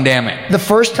fucking damn it. The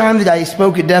first time that I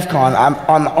spoke at DEFCON,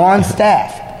 I'm on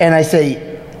staff, and I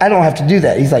say, I don't have to do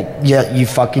that. He's like, yeah, you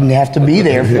fucking have to be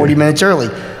there 40 minutes early.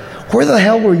 Where the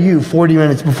hell were you 40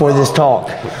 minutes before this talk?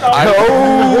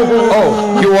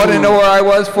 You want to know where I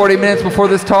was 40 minutes before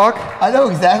this talk? I know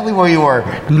exactly where you were.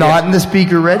 Not in the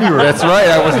speaker ready room. That's right.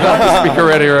 I was not in the speaker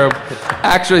ready room.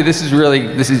 Actually, this is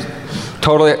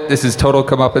total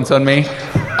comeuppance on me.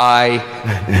 I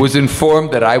was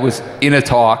informed that I was in a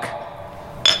talk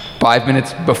 5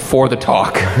 minutes before the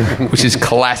talk, which is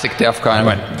classic DEFCON. I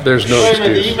went, there's no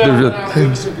excuse.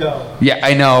 Yeah,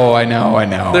 I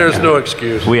know. There's no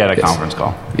excuse. We had a conference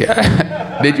call.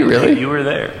 Yeah. Did you really? You were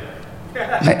there.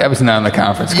 I was not on the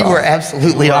conference call. You were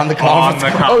absolutely on the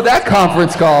conference call. Oh, that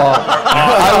conference call.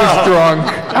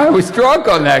 I was drunk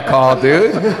on that call,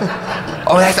 dude.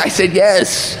 Oh, I said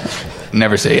yes.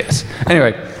 Never say yes.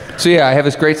 Anyway, so yeah, I have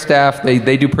this great staff.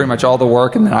 They do pretty much all the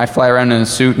work, and then I fly around in a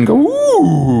suit and go,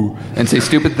 ooh, and say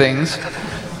stupid things.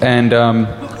 And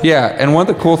yeah, and one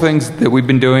of the cool things that we've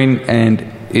been doing, and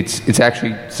it's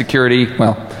actually security.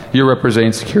 Well, you're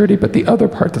representing security, but the other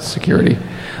part that's security.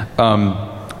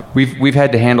 We've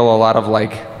had to handle a lot of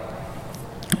like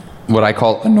what I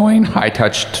call annoying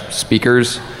high-touched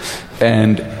speakers,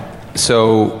 and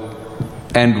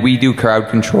we do crowd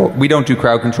control. We don't do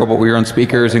crowd control, but we run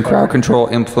speakers, and crowd control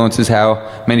influences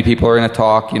how many people are in a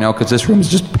talk. You know, because this room is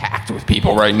just packed with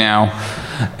people right now,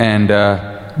 and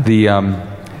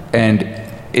and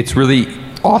it's really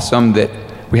awesome that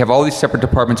we have all these separate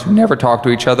departments who never talk to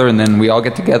each other, and then we all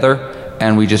get together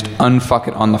and we just unfuck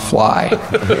it on the fly.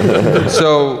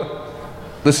 So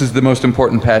this is the most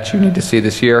important patch you need to see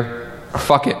this year.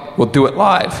 fuck it, we'll do it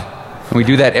live. And we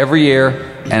do that every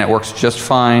year, and it works just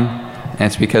fine. And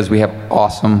it's because we have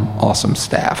awesome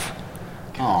staff.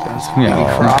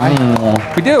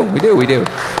 Yeah. We do.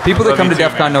 People that come to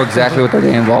DEF CON know exactly what they're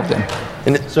getting involved in.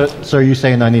 So are you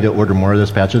saying I need to order more of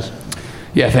those patches?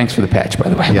 Yeah, thanks for the patch, by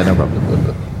the way. Yeah, no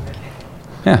problem.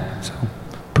 Yeah, so,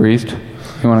 Priest,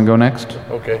 you want to go next?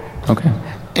 Okay.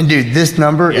 And dude, this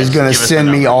number is going to send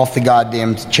me off the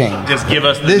goddamn chain. Just give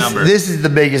us the number. This is the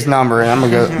biggest number, and I'm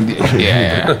going to go.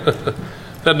 Yeah.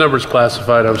 That number's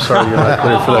classified. I'm sorry you're not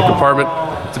clear for that compartment.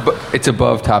 It's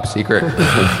above top secret.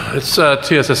 It's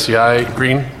TSSCI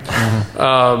green.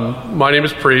 My name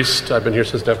is Priest. I've been here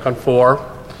since DEF CON 4.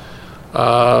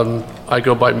 I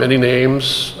go by many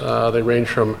names. They range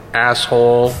from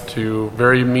asshole to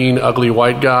very mean, ugly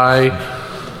white guy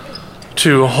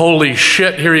to holy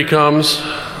shit, here he comes.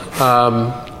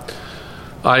 I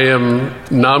am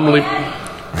nominally.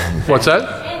 What's that?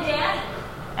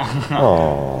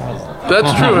 Oh.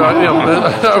 That's true.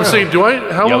 I was saying,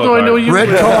 how well do I know you? Red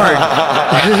card.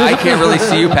 I can't really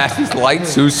see you past these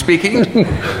lights. Who's speaking?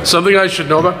 Something I should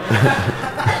know about?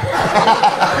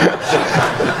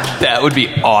 That would be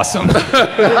awesome.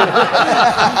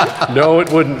 No,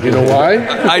 it wouldn't. You know why?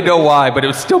 I know why, but it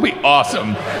would still be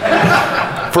awesome.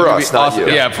 For us, not you.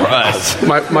 Yeah, for us.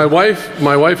 My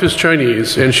wife is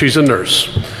Chinese, and she's a nurse,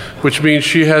 which means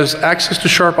she has access to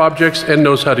sharp objects and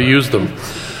knows how to use them.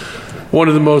 One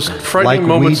of the most frightening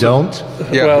moments. We don't?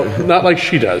 Well, not like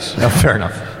she does. No, fair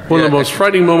enough. One of the most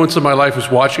frightening moments of my life was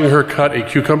watching her cut a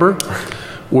cucumber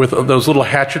with those little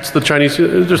hatchets the Chinese,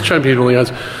 just Chinese people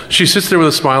use. She sits there with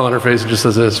a smile on her face and just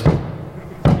says this.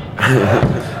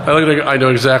 I look like I know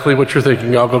exactly what you're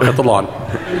thinking. I'll go cut the lawn.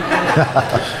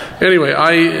 Anyway,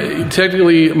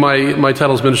 technically my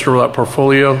title is Minister without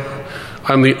Portfolio.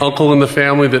 I'm the uncle in the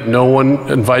family that no one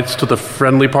invites to the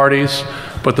friendly parties,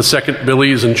 but the second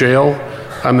Billy is in jail,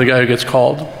 I'm the guy who gets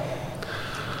called.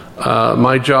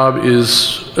 My job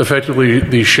is effectively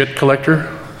the shit collector.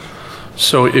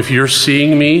 So if you're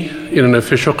seeing me in an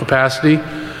official capacity,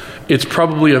 it's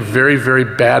probably a very, very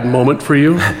bad moment for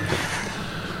you.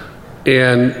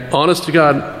 And honest to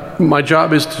God, my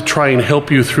job is to try and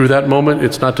help you through that moment.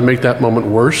 It's not to make that moment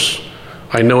worse.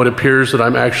 I know it appears that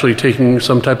I'm actually taking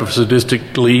some type of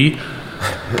sadistic glee.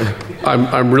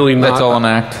 I'm really not. That's all an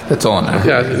act.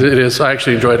 Yeah, it is. I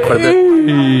actually enjoy it quite a bit.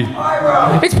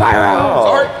 It's Pyro.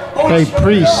 Sorry. Hey,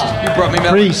 Priest. You brought me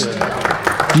milk. Priest,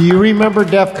 do you remember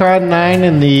DEF CON 9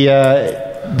 and the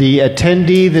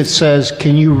attendee that says,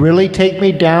 "Can you really take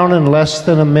me down in less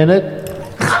than a minute?"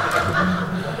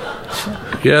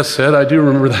 Yes, Ed, I do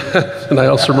remember that, and I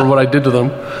also remember what I did to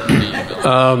them.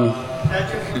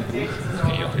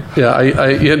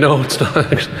 No, it's not.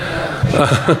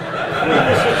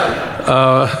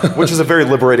 Which is a very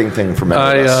liberating thing for many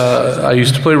of us. I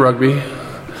used to play rugby.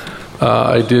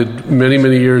 I did many,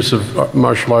 many years of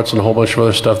martial arts and a whole bunch of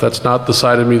other stuff. That's not the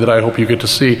side of me that I hope you get to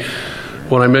see.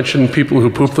 When I mentioned people who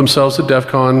poop themselves at DEF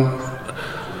CON,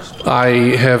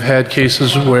 I have had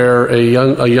cases where a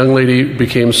young lady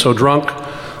became so drunk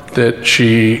that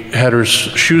she had her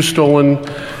shoes stolen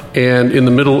and in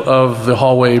the middle of the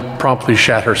hallway promptly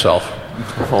shat herself.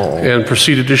 And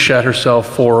proceeded to shat herself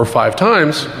 4 or 5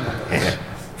 times,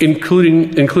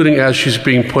 including as she's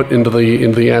being put into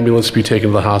the ambulance to be taken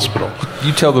to the hospital.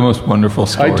 You tell the most wonderful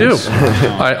stories. I do.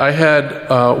 I had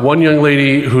one young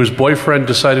lady whose boyfriend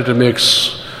decided to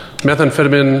mix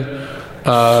methamphetamine,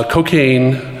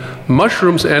 cocaine,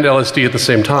 mushrooms, and LSD at the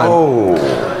same time.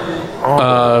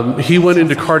 He went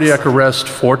into cardiac arrest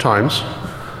 4 times.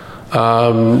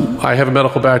 I have a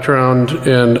medical background,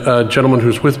 and a gentleman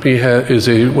who's with me is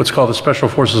what's called a Special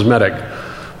Forces medic.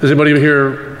 Is anybody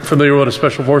here familiar with what a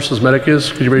Special Forces medic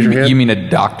is? Could you raise your hand? You mean a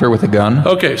doctor with a gun?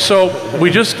 Okay, so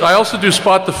I also do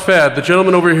Spot the Fed. The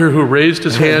gentleman over here who raised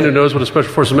his hand who knows what a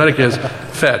Special Forces medic is,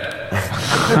 Fed.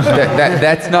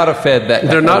 That's not a Fed.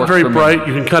 They're not very bright.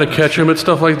 You can kind of catch them at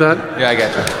stuff like that. Yeah, I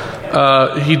got you.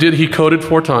 He coded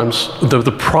 4 times.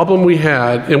 The problem we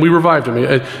had, and we revived him,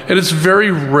 and it's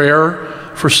very rare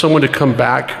for someone to come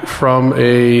back from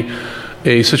a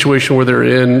situation where they're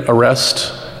in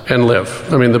arrest and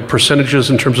live. I mean, the percentages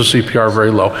in terms of CPR are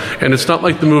very low. And it's not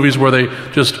like the movies where they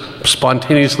just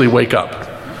spontaneously wake up.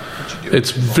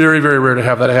 It's very, very rare to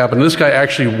have that happen. And this guy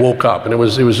actually woke up, and it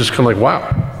was just kind of like,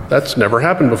 wow, that's never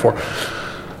happened before.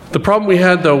 The problem we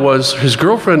had, though, was his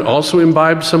girlfriend also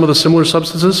imbibed some of the similar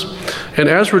substances. And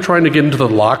as we're trying to get into the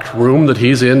locked room that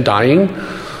he's in dying,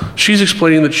 she's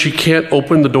explaining that she can't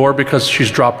open the door because she's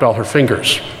dropped all her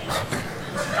fingers.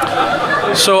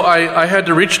 So I had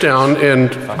to reach down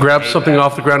and grab something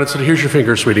off the ground and said, "Here's your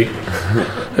finger, sweetie."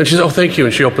 And she said, "Oh, thank you,"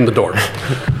 and she opened the door.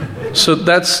 So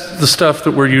that's the stuff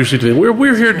that we're usually doing.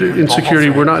 We're here in security.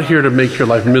 We're not here to make your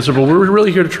life miserable. We're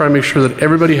really here to try and make sure that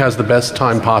everybody has the best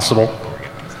time possible.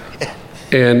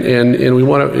 And we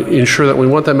want to ensure that we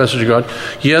want that message to go out.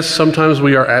 Yes, sometimes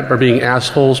we are being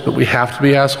assholes, but we have to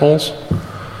be assholes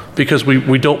because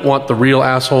we don't want the real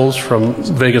assholes from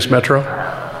Vegas Metro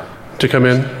to come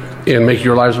in and make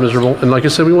your lives miserable. And like I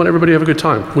said, we want everybody to have a good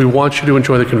time. We want you to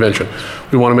enjoy the convention.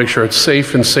 We want to make sure it's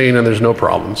safe and sane and there's no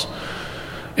problems.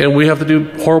 And we have to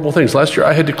do horrible things. Last year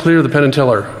I had to clear the Penn and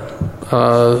Teller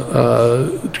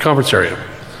conference area.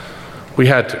 We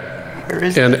had to.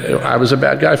 And I was a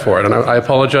bad guy for it. And I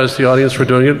apologize to the audience for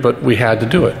doing it, but we had to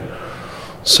do it.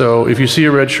 So if you see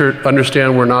a red shirt,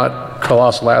 understand we're not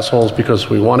colossal assholes because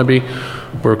we want to be.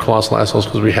 We're colossal assholes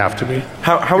because we have to be.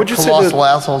 How would you say colossal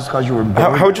assholes because you were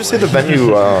born? How would you say the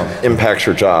venue impacts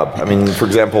your job? I mean, for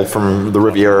example, from the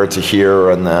Riviera to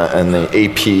here and the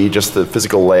AP, just the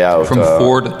physical layout. From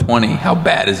 4 to 20, how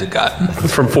bad has it gotten?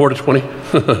 From 4 to 20?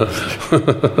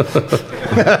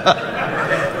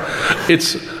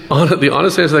 The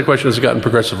honest answer to that question has gotten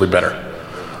progressively better.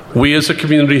 We as a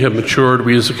community have matured.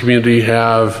 We as a community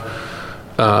have,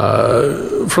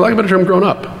 for lack of a better term, grown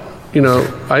up. You know,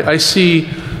 I see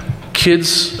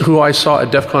kids who I saw at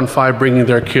DEFCON 5 bringing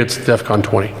their kids to DEFCON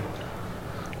 20.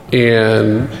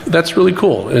 And that's really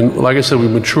cool. And like I said, we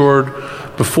matured.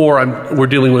 Before, we're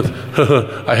dealing with,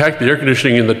 I hacked the air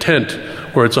conditioning in the tent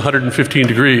where it's 115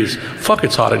 degrees. Fuck,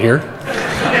 it's hot in here.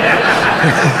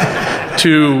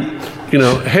 To, you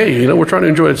know, hey, you know, we're trying to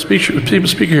enjoy a speaker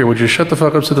here. Would you shut the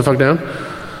fuck up, sit the fuck down?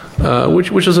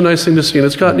 Which is a nice thing to see, and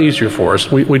it's gotten easier for us.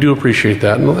 We do appreciate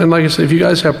that. And like I said, if you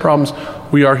guys have problems,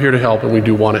 we are here to help, and we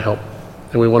do want to help.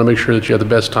 And we want to make sure that you have the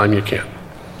best time you can.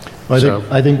 Well,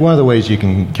 I think one of the ways you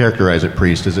can characterize it,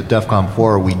 Priest, is at DEFCON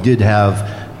 4, we did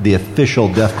have the official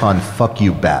DEFCON fuck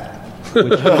you bat, which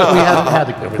we haven't had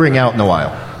to bring out in a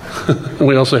while.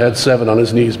 We also had 7 on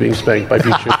his knees being spanked by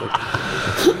Pete Shipley.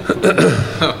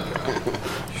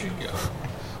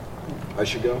 I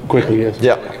should go? Quickly, yes.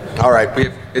 Yeah. All right. We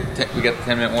got the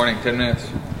 10-minute warning, 10 minutes.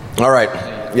 All right.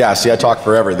 Yeah, see, I talk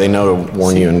forever. They know to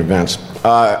warn you in advance.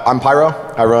 I'm Pyro.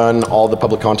 I run all the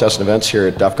public contests and events here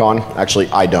at DEFCON. Actually,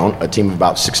 I don't. A team of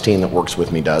about 16 that works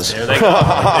with me does. There they go.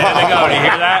 There they go. Do you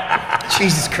hear that?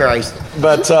 Jesus Christ.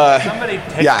 But,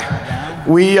 yeah.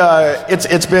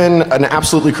 It's been an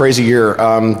absolutely crazy year.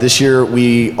 This year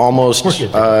we almost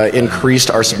increased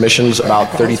our submissions about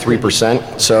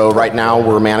 33%. So right now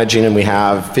we're managing and we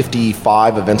have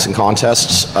 55 events and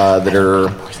contests that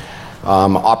are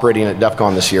operating at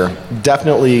DEFCON this year.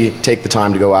 Definitely take the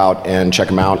time to go out and check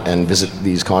them out and visit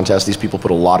these contests. These people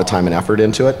put a lot of time and effort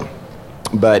into it.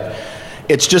 But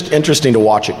it's just interesting to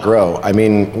watch it grow. I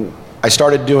mean, I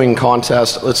started doing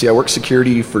contests. Let's see, I worked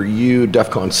security for you,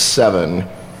 DEFCON 7,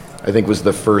 I think was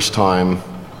the first time.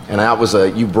 And that was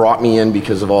you brought me in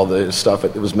because of all the stuff.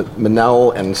 It was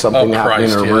Manel and something happening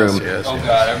in a room. Yes. Oh,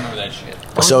 God, I remember that shit.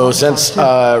 So since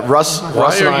Russ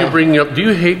Why are you bringing up, do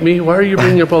you hate me? Why are you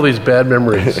bringing up all these bad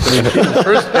memories? I mean,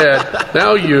 first Ed,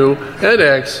 now you, and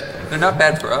X. They're not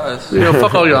bad for us. You know,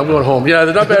 fuck all you, I'm going home. Yeah,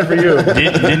 they're not bad for you.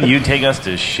 Didn't you take us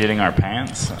to shitting our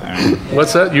pants? I mean,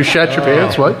 what's that? You shat your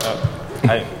pants? What?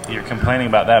 You're complaining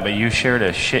about that, but you shared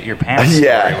a shit your pants.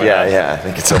 Yeah. I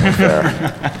think it's only fair.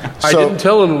 I didn't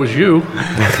tell them it was you.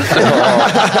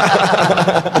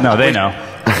 No, they know.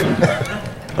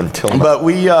 But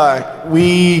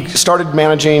we started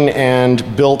managing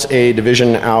and built a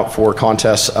division out for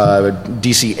contests.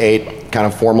 DC 8 kind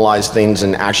of formalized things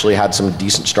and actually had some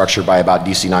decent structure by about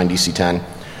DC 9, DC 10.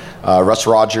 Russ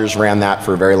Rogers ran that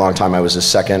for a very long time. I was his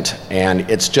second, and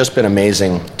it's just been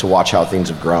amazing to watch how things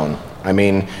have grown. I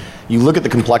mean, you look at the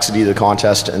complexity of the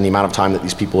contest and the amount of time that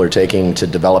these people are taking to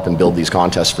develop and build these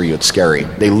contests for you, it's scary.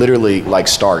 They literally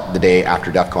start the day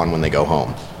after DEFCON when they go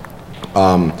home.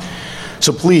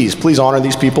 So please honor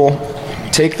these people.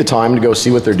 Take the time to go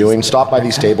see what they're doing. Stop by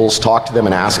these tables, talk to them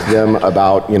and ask them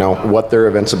about, what their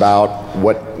event's about,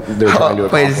 what they're trying to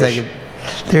accomplish. Wait a second.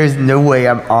 There's no way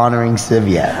I'm honoring Civ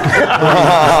yet.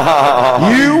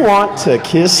 You want to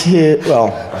kiss his... Well,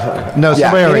 no,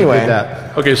 somebody already did that.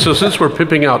 Okay, so since we're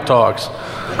pimping out talks,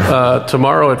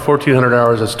 tomorrow at 1400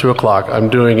 hours, that's 2 o'clock, I'm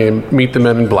doing a Meet the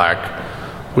Men in Black.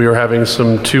 We are having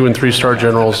some 2- and 3-star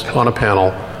generals on a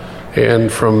panel,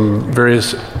 and from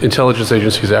various intelligence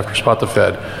agencies after Spot the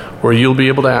Fed, where you'll be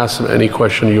able to ask them any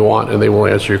question you want, and they will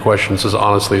answer your questions as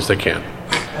honestly as they can.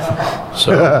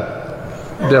 So,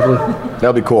 definitely.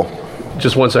 That'll be cool.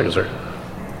 Just 1 second, sir.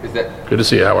 Is that... Good to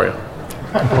see you. How are you?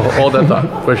 Hold that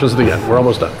thought. Questions at the end. We're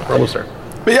almost done. We're almost there.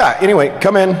 But yeah, anyway,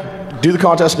 come in, do the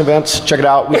contest and events. Check it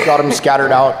out. We've got them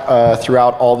scattered out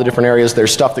throughout all the different areas.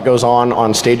 There's stuff that goes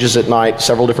on stages at night,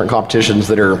 several different competitions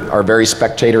that are very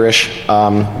spectatorish,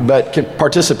 but can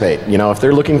participate. You know, if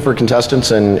they're looking for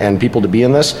contestants and people to be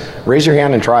in this, raise your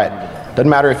hand and try it. Doesn't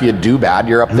matter if you do bad.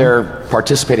 You're up there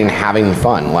participating, having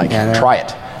fun. Like, try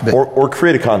it. Or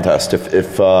create a contest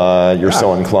if you're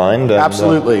so inclined. And,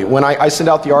 absolutely. When I send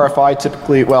out the RFI,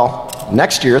 typically, well,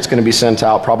 next year it's going to be sent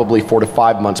out probably 4 to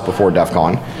 5 months before DEF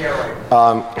CON.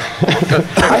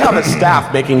 I have a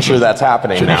staff making sure that's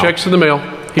happening now. Checks in the mail.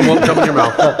 He won't come in your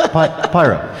mouth.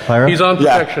 Pyro. He's on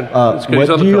protection.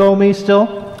 What do you owe me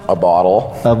still? A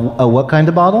bottle. Of what kind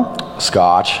of bottle?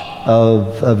 Scotch.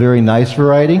 Of a very nice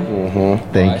variety?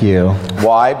 Mm-hmm. Thank you.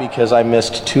 Why? Because I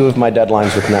missed 2 of my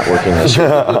deadlines with networking this year.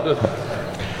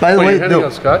 By the way,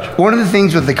 one of the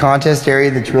things with the contest area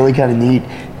that's really kind of neat,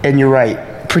 and you're right,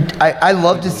 I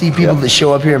love to see people that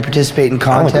show up here and participate in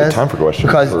contests. I don't have time for questions.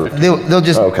 Because they'll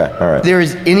just, okay, all right. There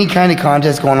is any kind of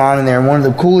contest going on in there. And one of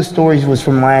the coolest stories was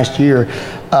from last year.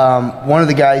 One of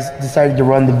the guys decided to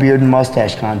run the beard and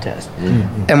mustache contest.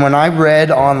 Mm-hmm. And when I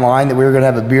read online that we were going to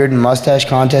have a beard and mustache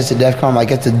contest at DEF CON, I'm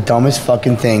like, it's the dumbest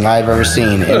fucking thing I've ever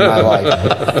seen in my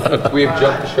life. We have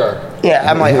jumped the shark.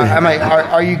 Yeah, I'm like,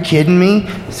 are you kidding me?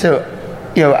 So,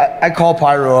 you know, I call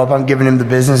Pyro up, I'm giving him the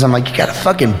business. I'm like, you got a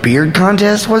fucking beard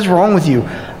contest? What's wrong with you?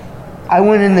 I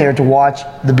went in there to watch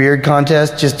the beard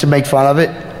contest just to make fun of it.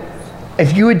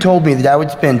 If you had told me that I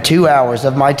would spend 2 hours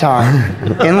of my time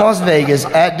in Las Vegas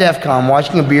at DEF CON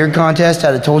watching a beard contest,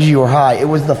 I'd have told you were high. It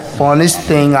was the funnest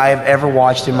thing I have ever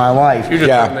watched in my life.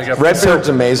 Yeah, Redbeard's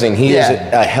amazing. He is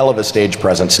a hell of a stage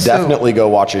presence. Definitely go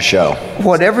watch his show.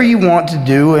 Whatever you want to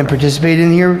do and participate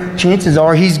in here, chances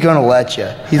are he's going to let you.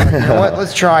 He's like, you know what,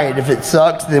 let's try it. If it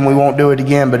sucks, then we won't do it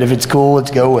again. But if it's cool,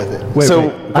 let's go with it. Wait.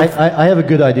 I have a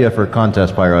good idea for a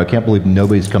contest, Pyro. I can't believe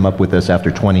nobody's come up with this after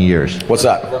 20 years. What's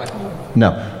that?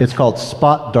 No, it's called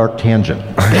Spot Dark Tangent.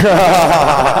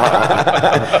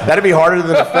 That'd be harder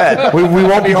than the Fed. We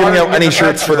won't be giving out any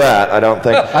shirts for that, I don't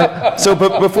think.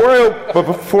 But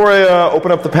before I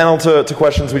open up the panel to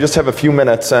questions, we just have a few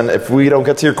minutes, and if we don't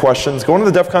get to your questions, go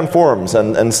into the DEF CON forums,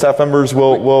 and staff members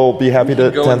will be happy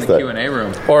to go in answer the that. Q&A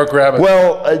room or grab it.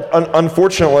 Well,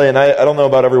 unfortunately, and I don't know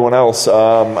about everyone else,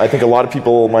 I think a lot of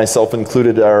people, myself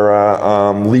included,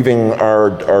 are leaving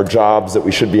our jobs that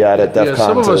we should be at DEF CON.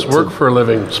 Some of us work for a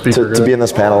living, speaker. To be in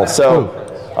this panel. So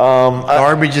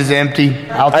garbage is empty.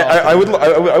 I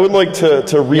would like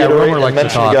to reiterate and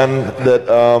mention again that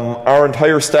our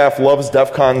entire staff loves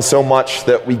DEF CON so much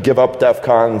that we give up DEF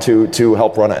CON to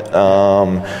help run it,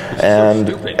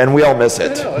 and we all miss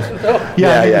it.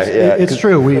 It's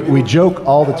true. We joke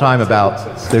all the time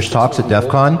about there's talks at DEF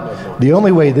CON. The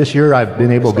only way this year I've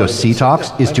been able to go see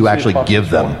talks is to actually give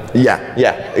them.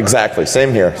 Yeah, exactly.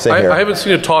 Same here. I haven't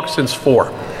seen a talk since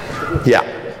 4.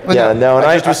 And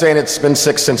I just was saying it's been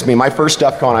 6 since me. My first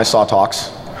DEF CON, I saw talks,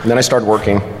 and then I started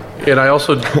working. And I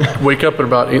also wake up at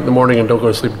about 8 in the morning and don't go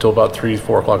to sleep until about 3,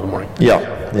 4 o'clock in the morning.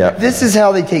 Yeah. This is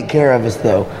how they take care of us,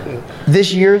 though.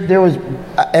 This year, there was,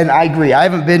 and I agree, I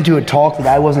haven't been to a talk that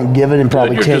I wasn't given in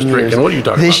probably 10 years. What are you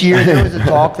talking this about? Year, there was a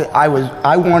talk that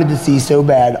I wanted to see so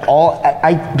bad.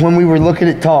 When we were looking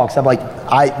at talks, I'm like,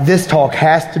 this talk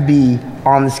has to be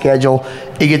on the schedule.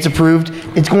 It gets approved.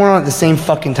 It's going on at the same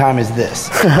fucking time as this.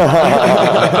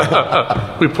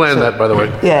 We planned that, by the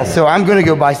way. Yeah, so I'm going to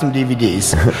go buy some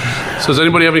DVDs. So does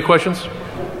anybody have any questions?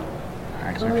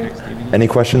 Any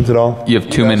questions at all? You have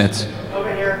 2 minutes.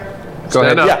 Over here. Go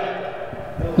ahead. Yeah.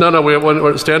 No, we have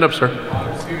one. Stand up, sir.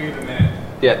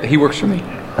 Yeah, he works for me.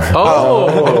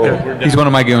 Oh, okay. He's one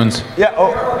of my goons. Yeah.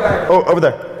 Oh, over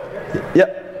there.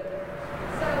 Yeah.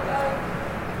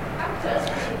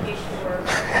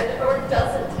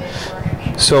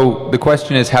 So the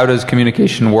question is, how does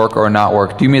communication work or not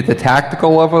work? Do you mean at the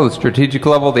tactical level, the strategic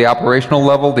level, the operational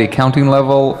level, the accounting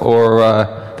level, or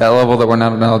that level that we're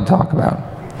not allowed to talk about?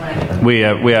 We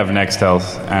have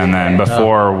Nextels, and then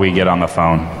before we get on the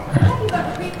phone.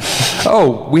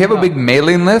 Oh, we have a big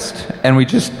mailing list, and we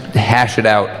just hash it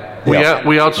out. We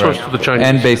outsource to the Chinese.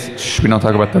 And we don't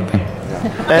talk about that thing.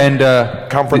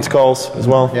 And conference calls as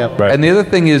well. Yeah. Right. And the other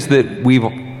thing is that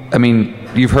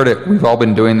you've heard it. We've all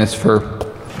been doing this for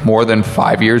more than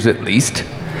 5 years at least.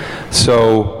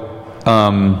 So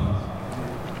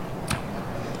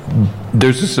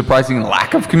there's a surprising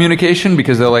lack of communication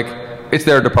because they're like, it's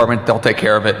their department, they'll take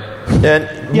care of it.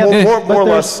 And more or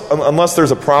less, unless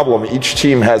there's a problem, each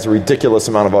team has a ridiculous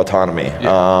amount of autonomy.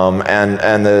 Yeah.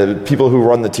 And the people who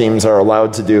run the teams are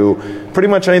allowed to do pretty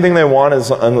much anything they want as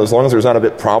long as there's not a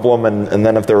big problem, and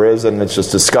then if there is, then it's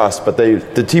just discussed. But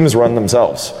the teams run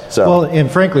themselves. So. Well, and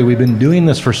frankly, we've been doing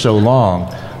this for so long.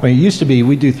 I mean, it used to be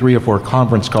we'd do 3 or 4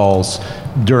 conference calls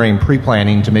during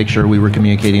pre-planning to make sure we were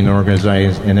communicating and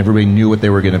organizing and everybody knew what they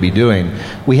were going to be doing.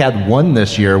 We had one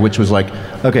this year, which was like,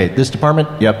 okay, this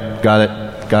department, yep, got it.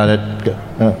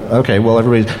 Okay, well,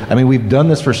 I mean, we've done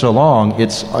this for so long,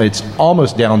 it's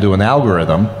almost down to an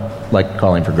algorithm, like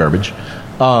calling for garbage,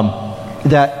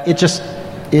 that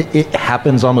it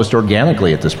happens almost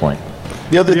organically at this point.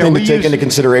 The other thing to take into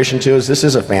consideration, too, is this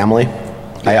is a family.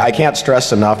 I can't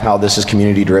stress enough how this is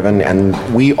community driven, and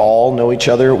we all know each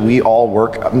other. We all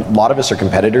work. A lot of us are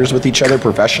competitors with each other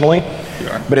professionally,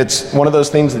 but it's one of those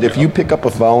things that if you pick up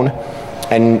a phone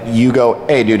and you go,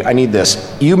 hey, dude, I need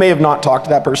this, you may have not talked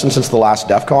to that person since the last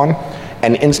DEF CON,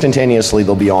 and instantaneously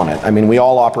they'll be on it. I mean, we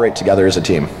all operate together as a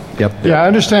team. Yep. Yeah, I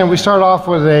understand. We start off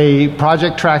with a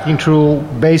project tracking tool,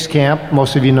 Basecamp.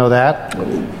 Most of you know that.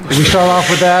 We start off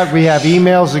with that. We have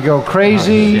emails that go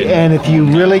crazy, and if you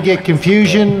really get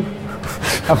confusion,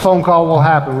 a phone call will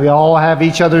happen. We all have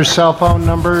each other's cell phone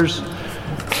numbers.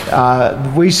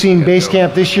 We've seen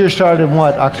Basecamp this year started in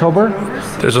what, October?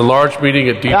 There's a large meeting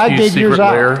at DT's Secret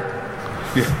Lair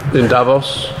in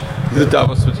Davos. The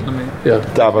Davos, Switzerland meeting?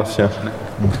 Yeah. Davos, yeah.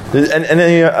 And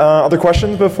any other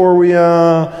questions before we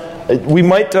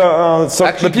might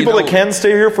Actually, the people that can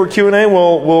stay here for Q&A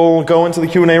will go into the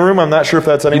Q&A room. I'm not sure if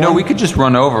that's anyone. We could just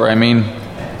run over. I mean,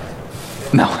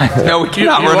 no, we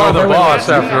cannot run over. The boss,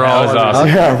 after all. That was awesome.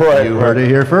 Yeah, right. You heard it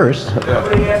here first.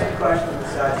 Nobody asked a question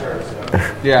besides ours.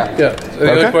 Yeah. Any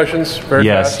other questions? Very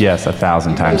Yes, fast. yes,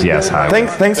 1,000 times yes. Hi.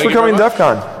 Thanks for coming to DEF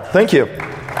CON. Thank you.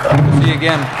 See you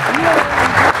again.